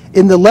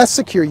 In the less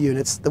secure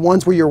units, the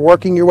ones where you're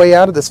working your way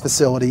out of this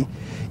facility,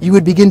 you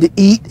would begin to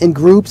eat in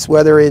groups,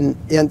 whether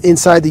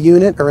inside the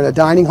unit or in a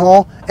dining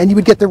hall, and you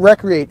would get to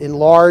recreate in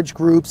large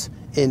groups,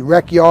 in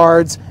rec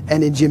yards,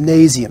 and in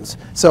gymnasiums.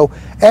 So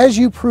as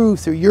you prove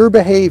through your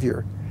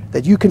behavior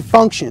that you can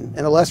function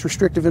in a less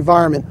restrictive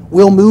environment,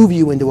 we'll move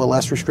you into a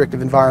less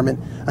restrictive environment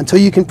until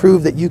you can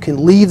prove that you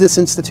can leave this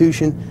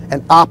institution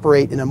and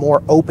operate in a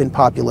more open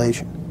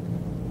population.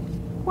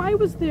 Why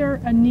was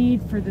there a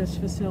need for this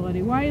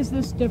facility? Why is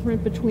this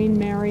different between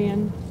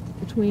Marion,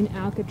 between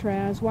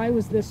Alcatraz? Why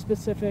was this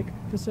specific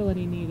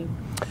facility needed?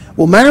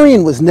 Well,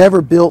 Marion was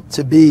never built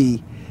to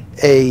be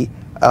a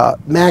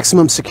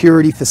maximum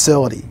security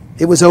facility.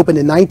 It was opened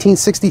in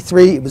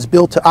 1963. It was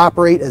built to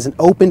operate as an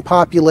open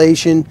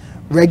population,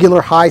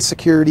 regular high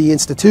security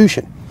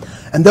institution.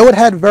 And though it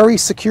had very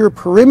secure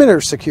perimeter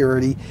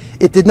security,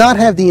 it did not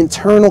have the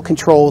internal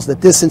controls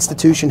that this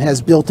institution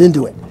has built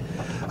into it.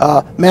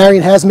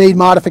 Marion has made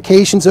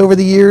modifications over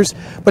the years,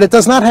 but it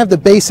does not have the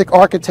basic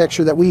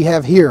architecture that we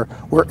have here,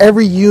 where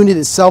every unit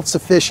is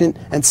self-sufficient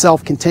and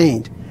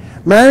self-contained.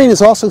 Marion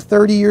is also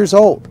 30 years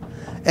old,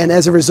 and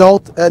as a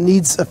result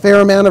needs a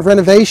fair amount of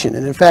renovation.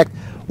 And in fact,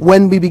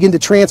 when we begin to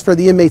transfer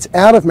the inmates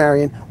out of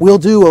Marion, we'll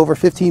do over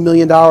 $15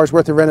 million worth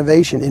of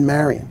renovation in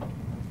Marion.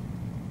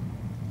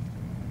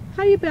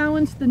 How do you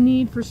balance the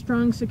need for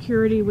strong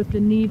security with the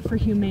need for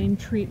humane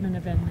treatment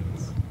of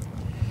inmates?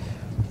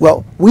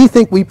 Well, we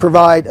think we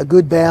provide a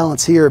good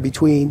balance here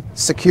between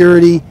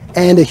security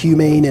and a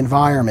humane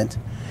environment.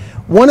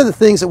 One of the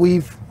things that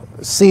we've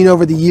seen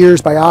over the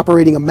years by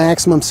operating a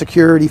maximum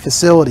security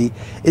facility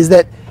is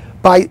that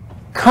by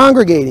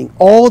congregating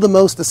all of the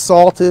most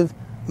assaultive,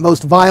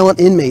 most violent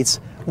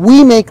inmates,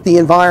 we make the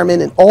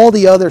environment and all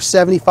the other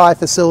 75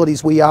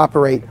 facilities we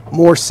operate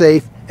more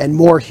safe and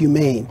more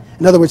humane.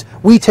 In other words,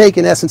 we take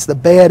in essence the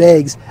bad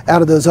eggs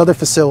out of those other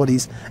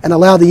facilities and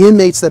allow the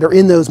inmates that are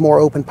in those more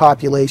open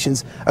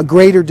populations a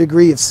greater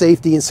degree of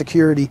safety and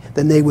security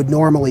than they would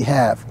normally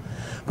have.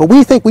 But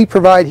we think we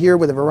provide here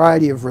with a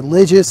variety of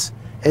religious,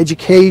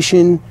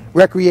 education,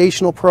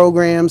 recreational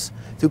programs,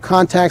 through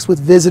contacts with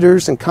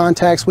visitors and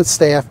contacts with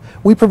staff,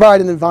 we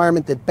provide an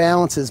environment that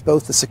balances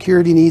both the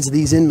security needs of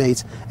these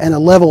inmates and a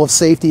level of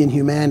safety and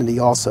humanity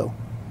also.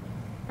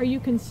 Are you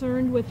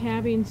concerned with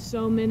having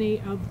so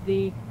many of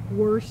the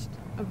worst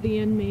of the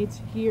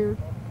inmates here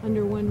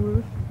under one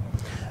roof?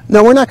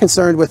 No, we're not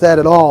concerned with that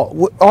at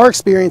all. Our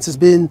experience has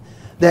been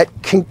that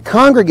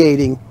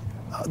congregating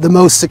the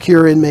most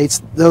secure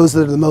inmates, those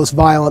that are the most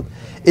violent,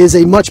 is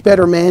a much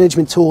better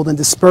management tool than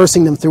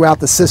dispersing them throughout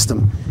the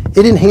system.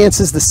 It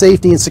enhances the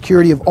safety and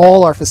security of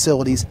all our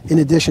facilities in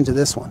addition to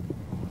this one.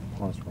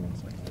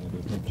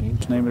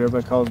 Name it,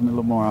 everybody calls me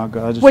Lamar.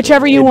 I'll just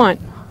whichever you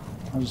want.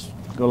 I'll just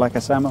go like I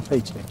sign my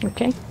paycheck.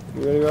 Okay.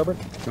 You ready, Robert?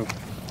 Go.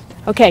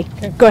 Okay,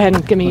 go ahead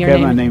and give me your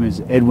name. My name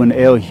is Edwin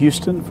L.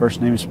 Houston.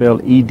 First name is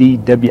spelled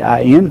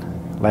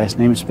E-D-W-I-N. Last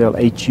name is spelled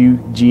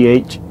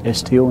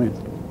H-U-G-H-S-T-O-N.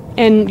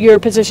 And your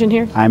position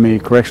here? I'm a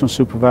correctional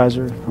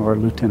supervisor or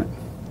lieutenant.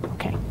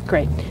 Okay,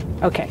 great.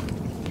 Okay.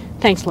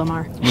 Thanks,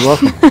 Lamar. You're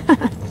welcome.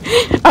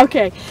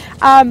 Okay.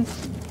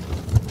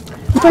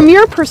 From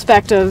your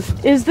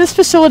perspective, is this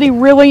facility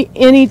really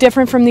any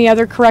different from the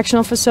other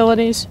correctional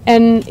facilities?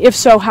 And if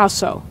so, how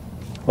so?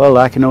 Well,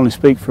 I can only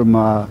speak from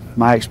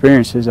my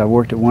experiences. I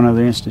worked at one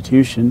other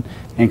institution,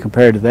 and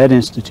compared to that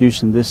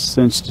institution, this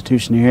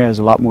institution here has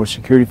a lot more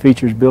security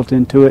features built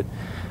into it.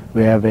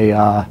 We have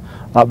a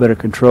lot better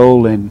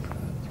control and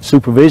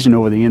supervision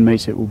over the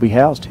inmates that will be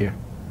housed here.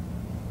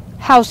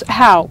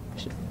 How?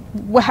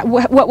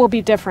 What will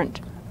be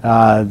different?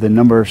 The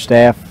number of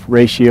staff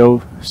ratio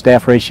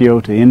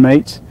to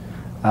inmates,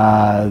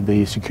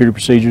 the security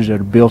procedures that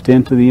are built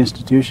into the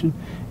institution,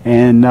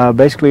 and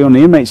basically on the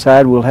inmate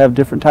side we'll have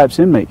different types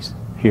of inmates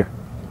here.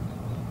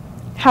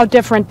 How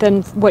different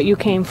than what you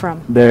came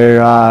from?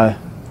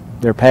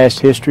 Their past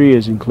history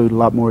has included a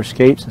lot more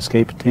escape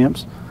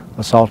attempts,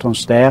 assault on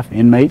staff,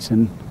 inmates,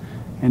 and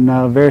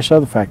various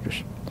other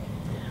factors.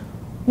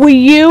 Will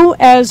you,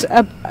 as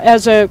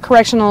a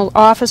correctional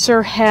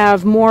officer,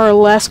 have more or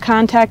less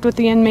contact with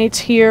the inmates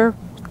here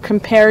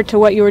compared to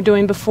what you were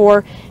doing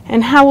before?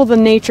 And how will the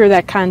nature of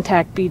that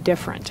contact be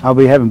different? I'll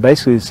be having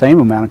basically the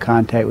same amount of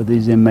contact with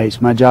these inmates.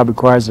 My job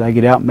requires that I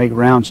get out and make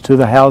rounds to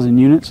the housing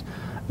units,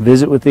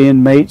 visit with the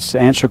inmates,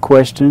 answer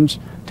questions,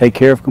 take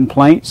care of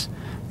complaints.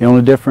 The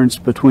only difference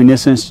between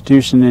this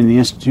institution and the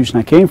institution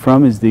I came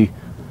from is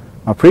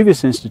my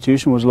previous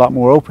institution was a lot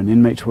more open.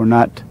 Inmates were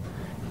not,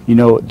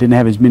 didn't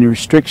have as many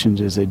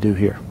restrictions as they do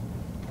here.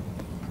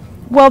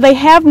 Well, they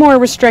have more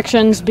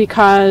restrictions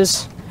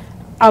because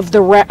of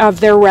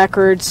their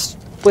records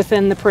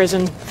within the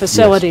prison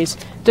facilities.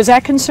 Yes. Does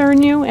that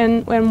concern you,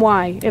 and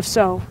why, if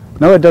so?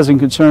 No, it doesn't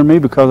concern me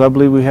because I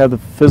believe we have the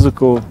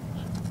physical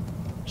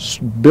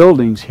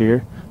buildings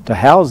here to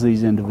house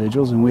these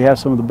individuals, and we have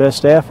some of the best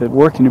staff that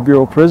work in the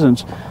Bureau of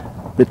Prisons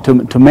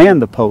to man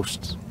the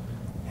posts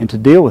and to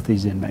deal with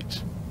these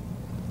inmates.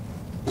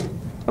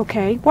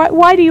 Okay.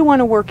 Why do you want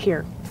to work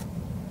here?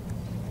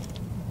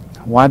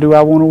 Why do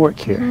I want to work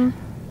here? Mm-hmm.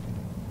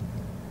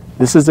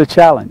 This is a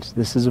challenge.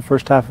 This is the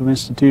first type of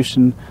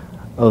institution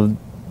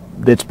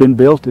that's been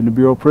built in the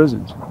Bureau of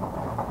Prisons.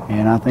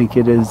 And I think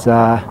it is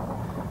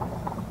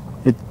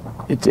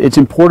it's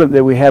important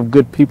that we have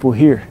good people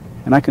here.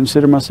 And I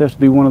consider myself to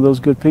be one of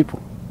those good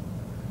people.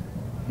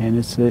 And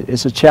it's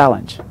a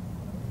challenge.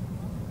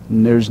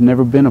 And there's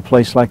never been a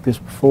place like this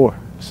before.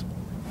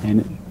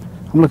 And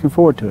I'm looking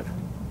forward to it.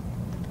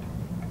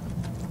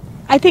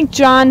 I think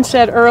John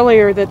said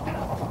earlier that,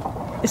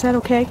 is that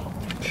okay?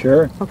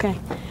 Sure. Okay.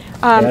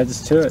 Yeah,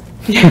 just to it.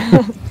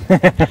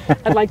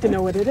 I'd like to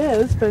know what it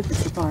is, but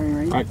it's the firing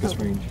range. Practice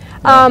range.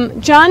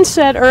 John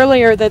said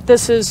earlier that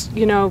this is,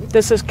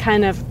 this is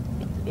kind of,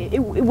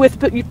 with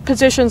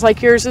positions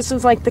like yours, this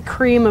is like the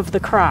cream of the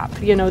crop.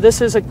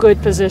 This is a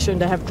good position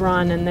to have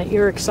drawn, and that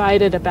you're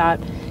excited about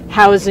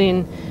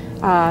housing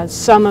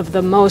some of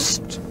the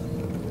most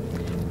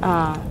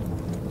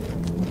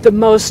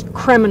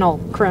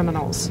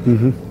criminals.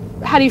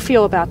 Mm-hmm. How do you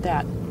feel about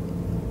that?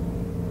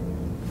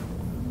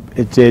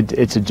 It's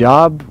a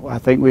job. I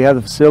think we have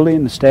the facility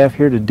and the staff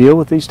here to deal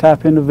with these type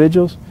of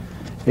individuals.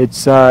 It's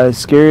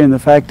scary in the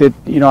fact that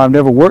I've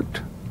never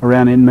worked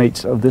around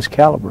inmates of this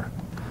caliber.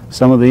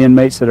 Some of the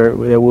inmates that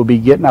we'll be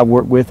getting, I've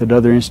worked with at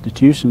other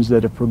institutions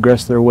that have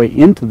progressed their way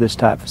into this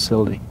type of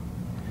facility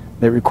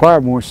that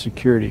require more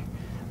security,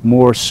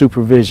 more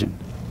supervision,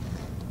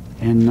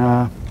 and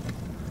I'm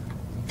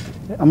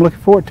looking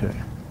forward to it.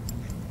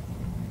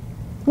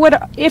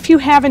 What, if you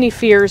have any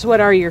fears,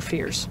 what are your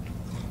fears?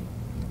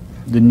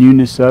 The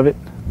newness of it,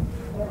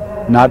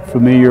 not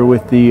familiar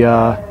with the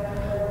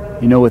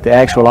with the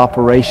actual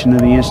operation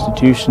of the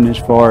institution, as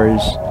far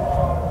as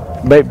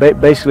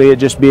basically it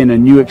just being a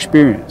new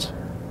experience,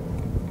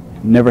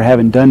 never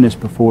having done this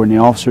before, and the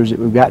officers that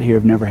we've got here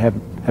have never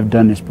have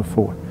done this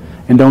before.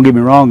 And don't get me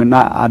wrong, and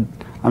I'm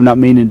not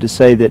meaning to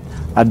say that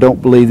I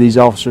don't believe these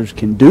officers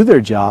can do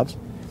their jobs.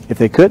 If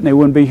they couldn't, they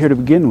wouldn't be here to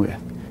begin with.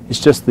 It's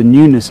just the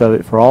newness of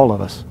it for all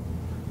of us.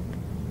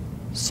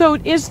 So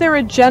is there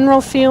a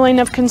general feeling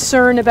of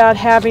concern about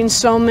having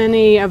so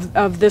many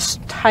of this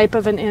type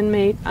of an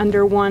inmate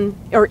under one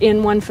or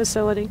in one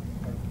facility?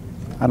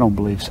 I don't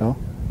believe so.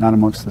 Not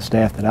amongst the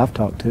staff that I've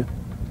talked to.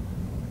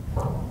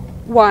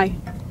 Why?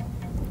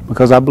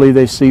 Because I believe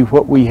they see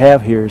what we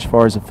have here as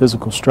far as the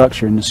physical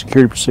structure and the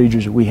security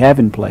procedures that we have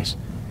in place.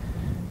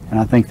 And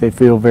I think they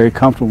feel very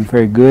comfortable and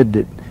very good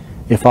that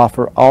if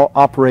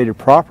operated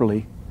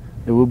properly,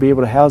 that we'll be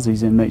able to house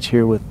these inmates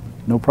here with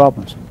no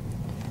problems.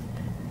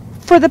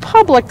 For the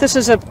public, this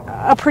is a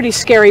pretty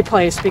scary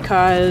place,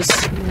 because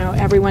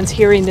everyone's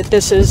hearing that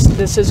this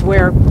is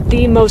where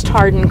the most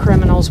hardened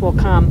criminals will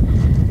come.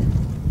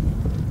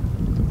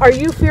 Are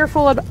you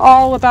fearful at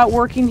all about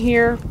working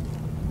here?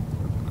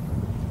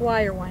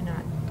 Why or why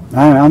not?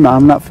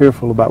 I'm not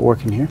fearful about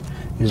working here,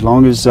 as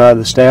long as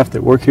the staff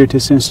that work here at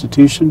this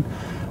institution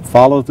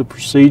follow the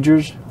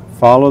procedures,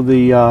 follow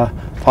the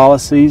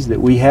policies that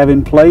we have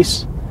in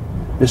place.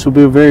 This will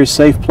be a very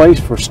safe place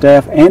for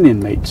staff and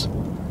inmates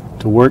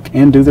to work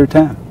and do their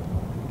time.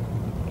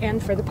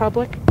 And for the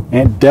public?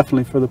 And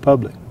definitely for the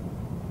public.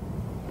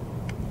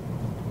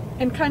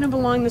 And kind of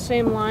along the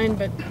same line,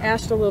 but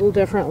asked a little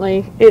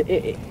differently,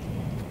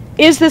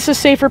 is this a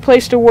safer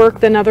place to work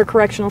than other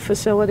correctional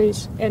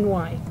facilities, and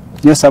why?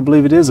 Yes, I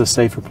believe it is a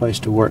safer place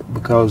to work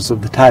because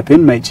of the type of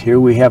inmates here.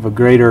 We have a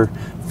greater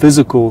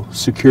physical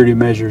security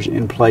measures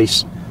in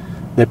place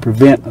that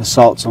prevent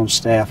assaults on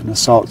staff and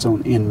assaults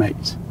on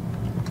inmates.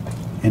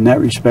 In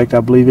that respect, I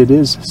believe it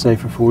is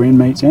safer for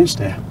inmates and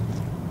staff.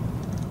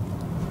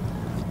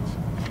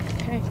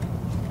 Okay.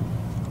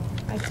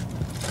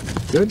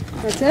 Good.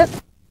 That's it?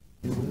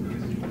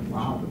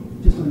 Wow.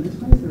 Just on this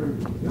place or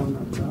on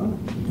the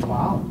other?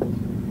 Wow.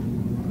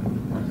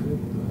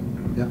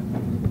 Yeah.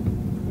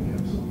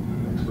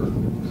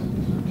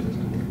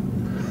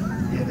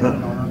 Yeah, they were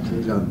going up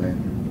to John, man.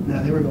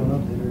 No, they were going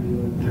up there to do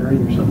a jury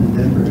or something in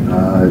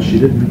Denver. She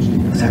didn't mention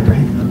it. Is that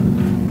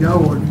right? Go,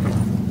 Warden.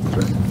 That's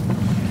right.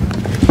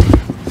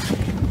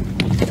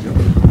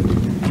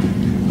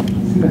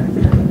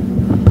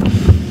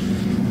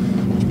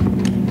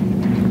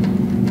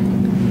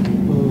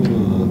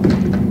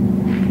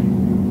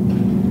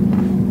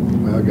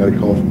 Well, I got a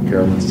call from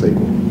Carolyn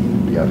Sable.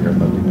 Be out here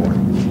Monday morning.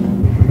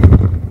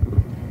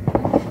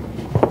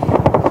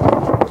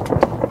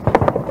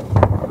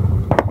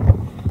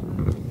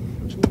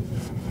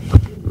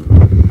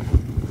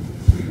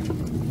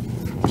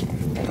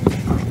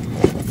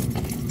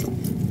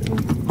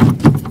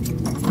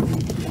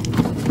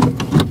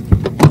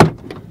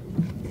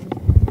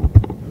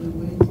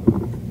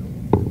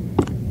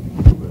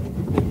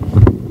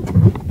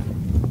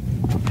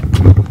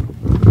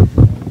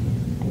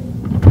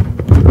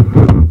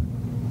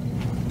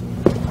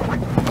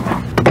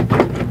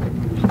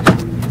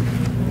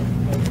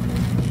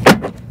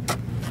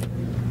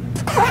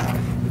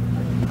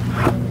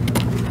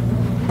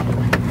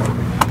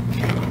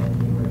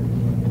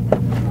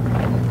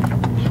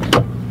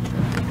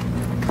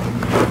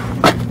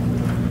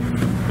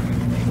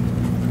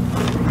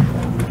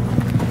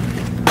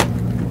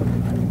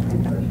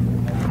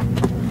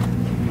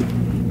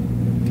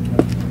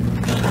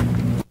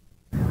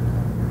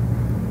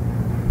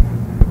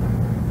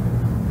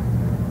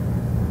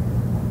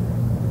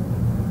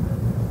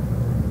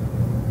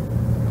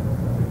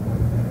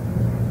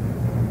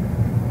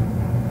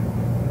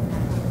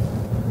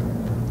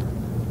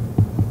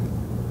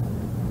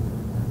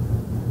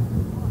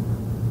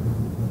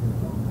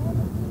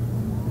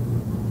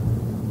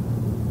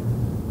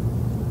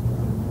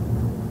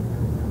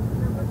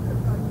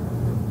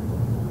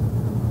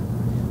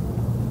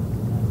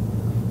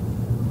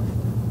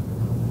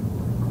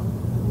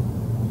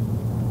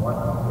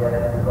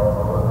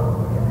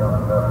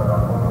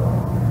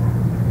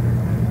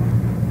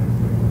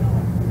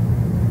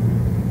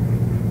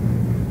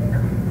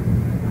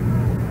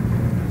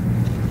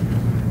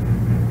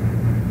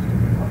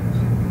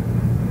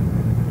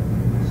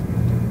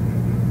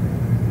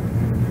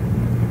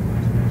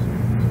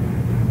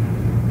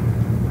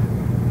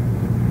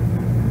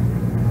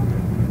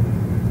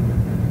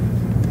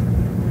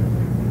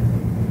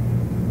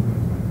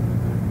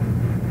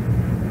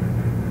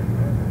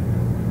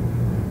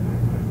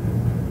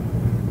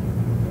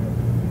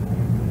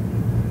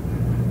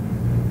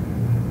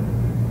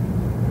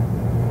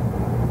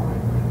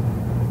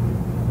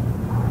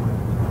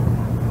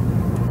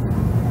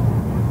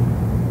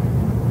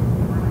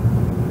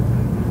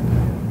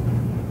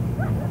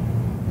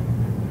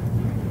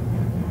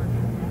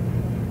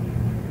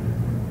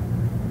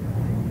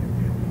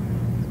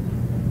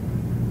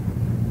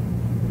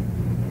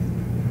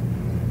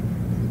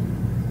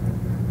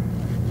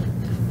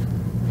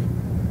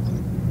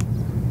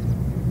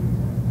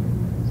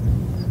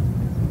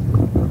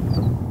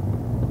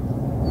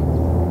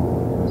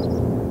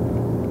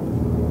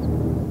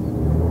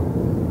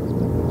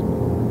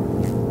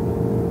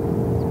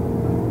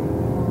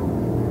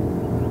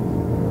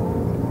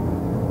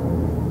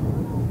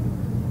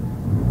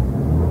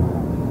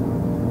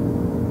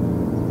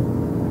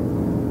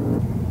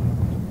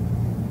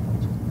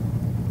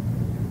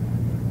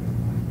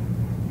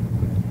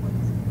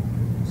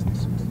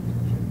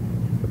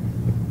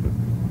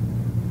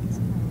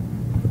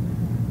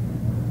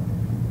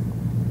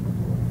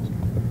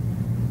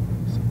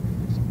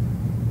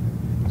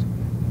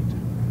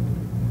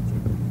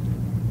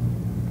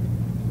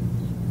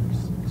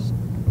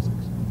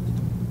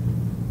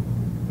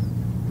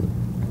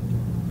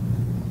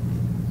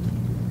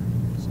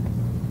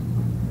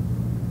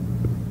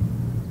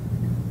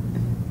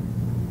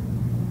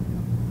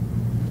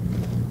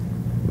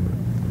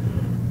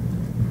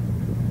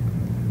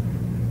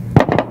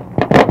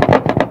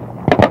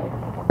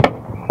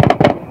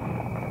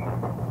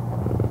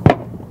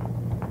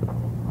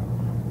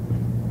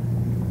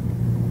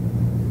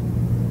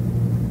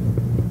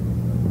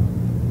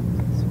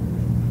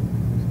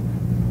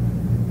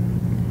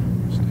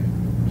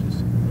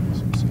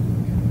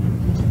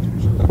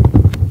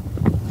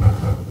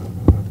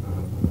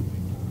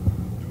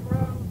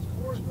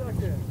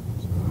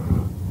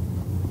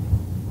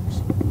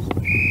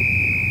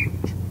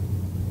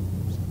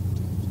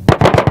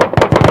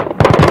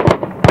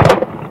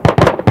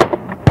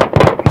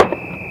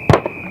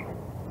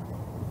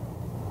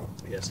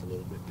 That's a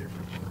little bit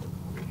different.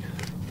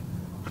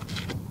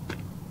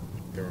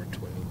 There are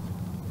 12.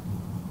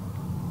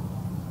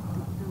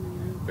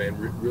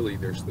 And really,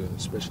 there's the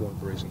Special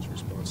Operations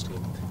Response Team,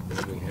 and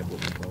then we have what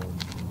we call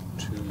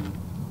 2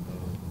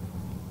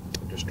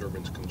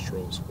 disturbance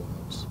control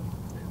squads.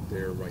 And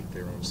they're right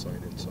there on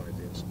site inside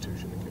the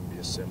institution and can be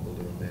assembled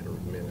in a matter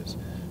of minutes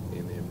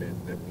in the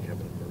event that we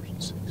have an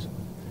emergency.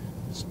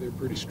 So they're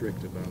pretty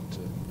strict about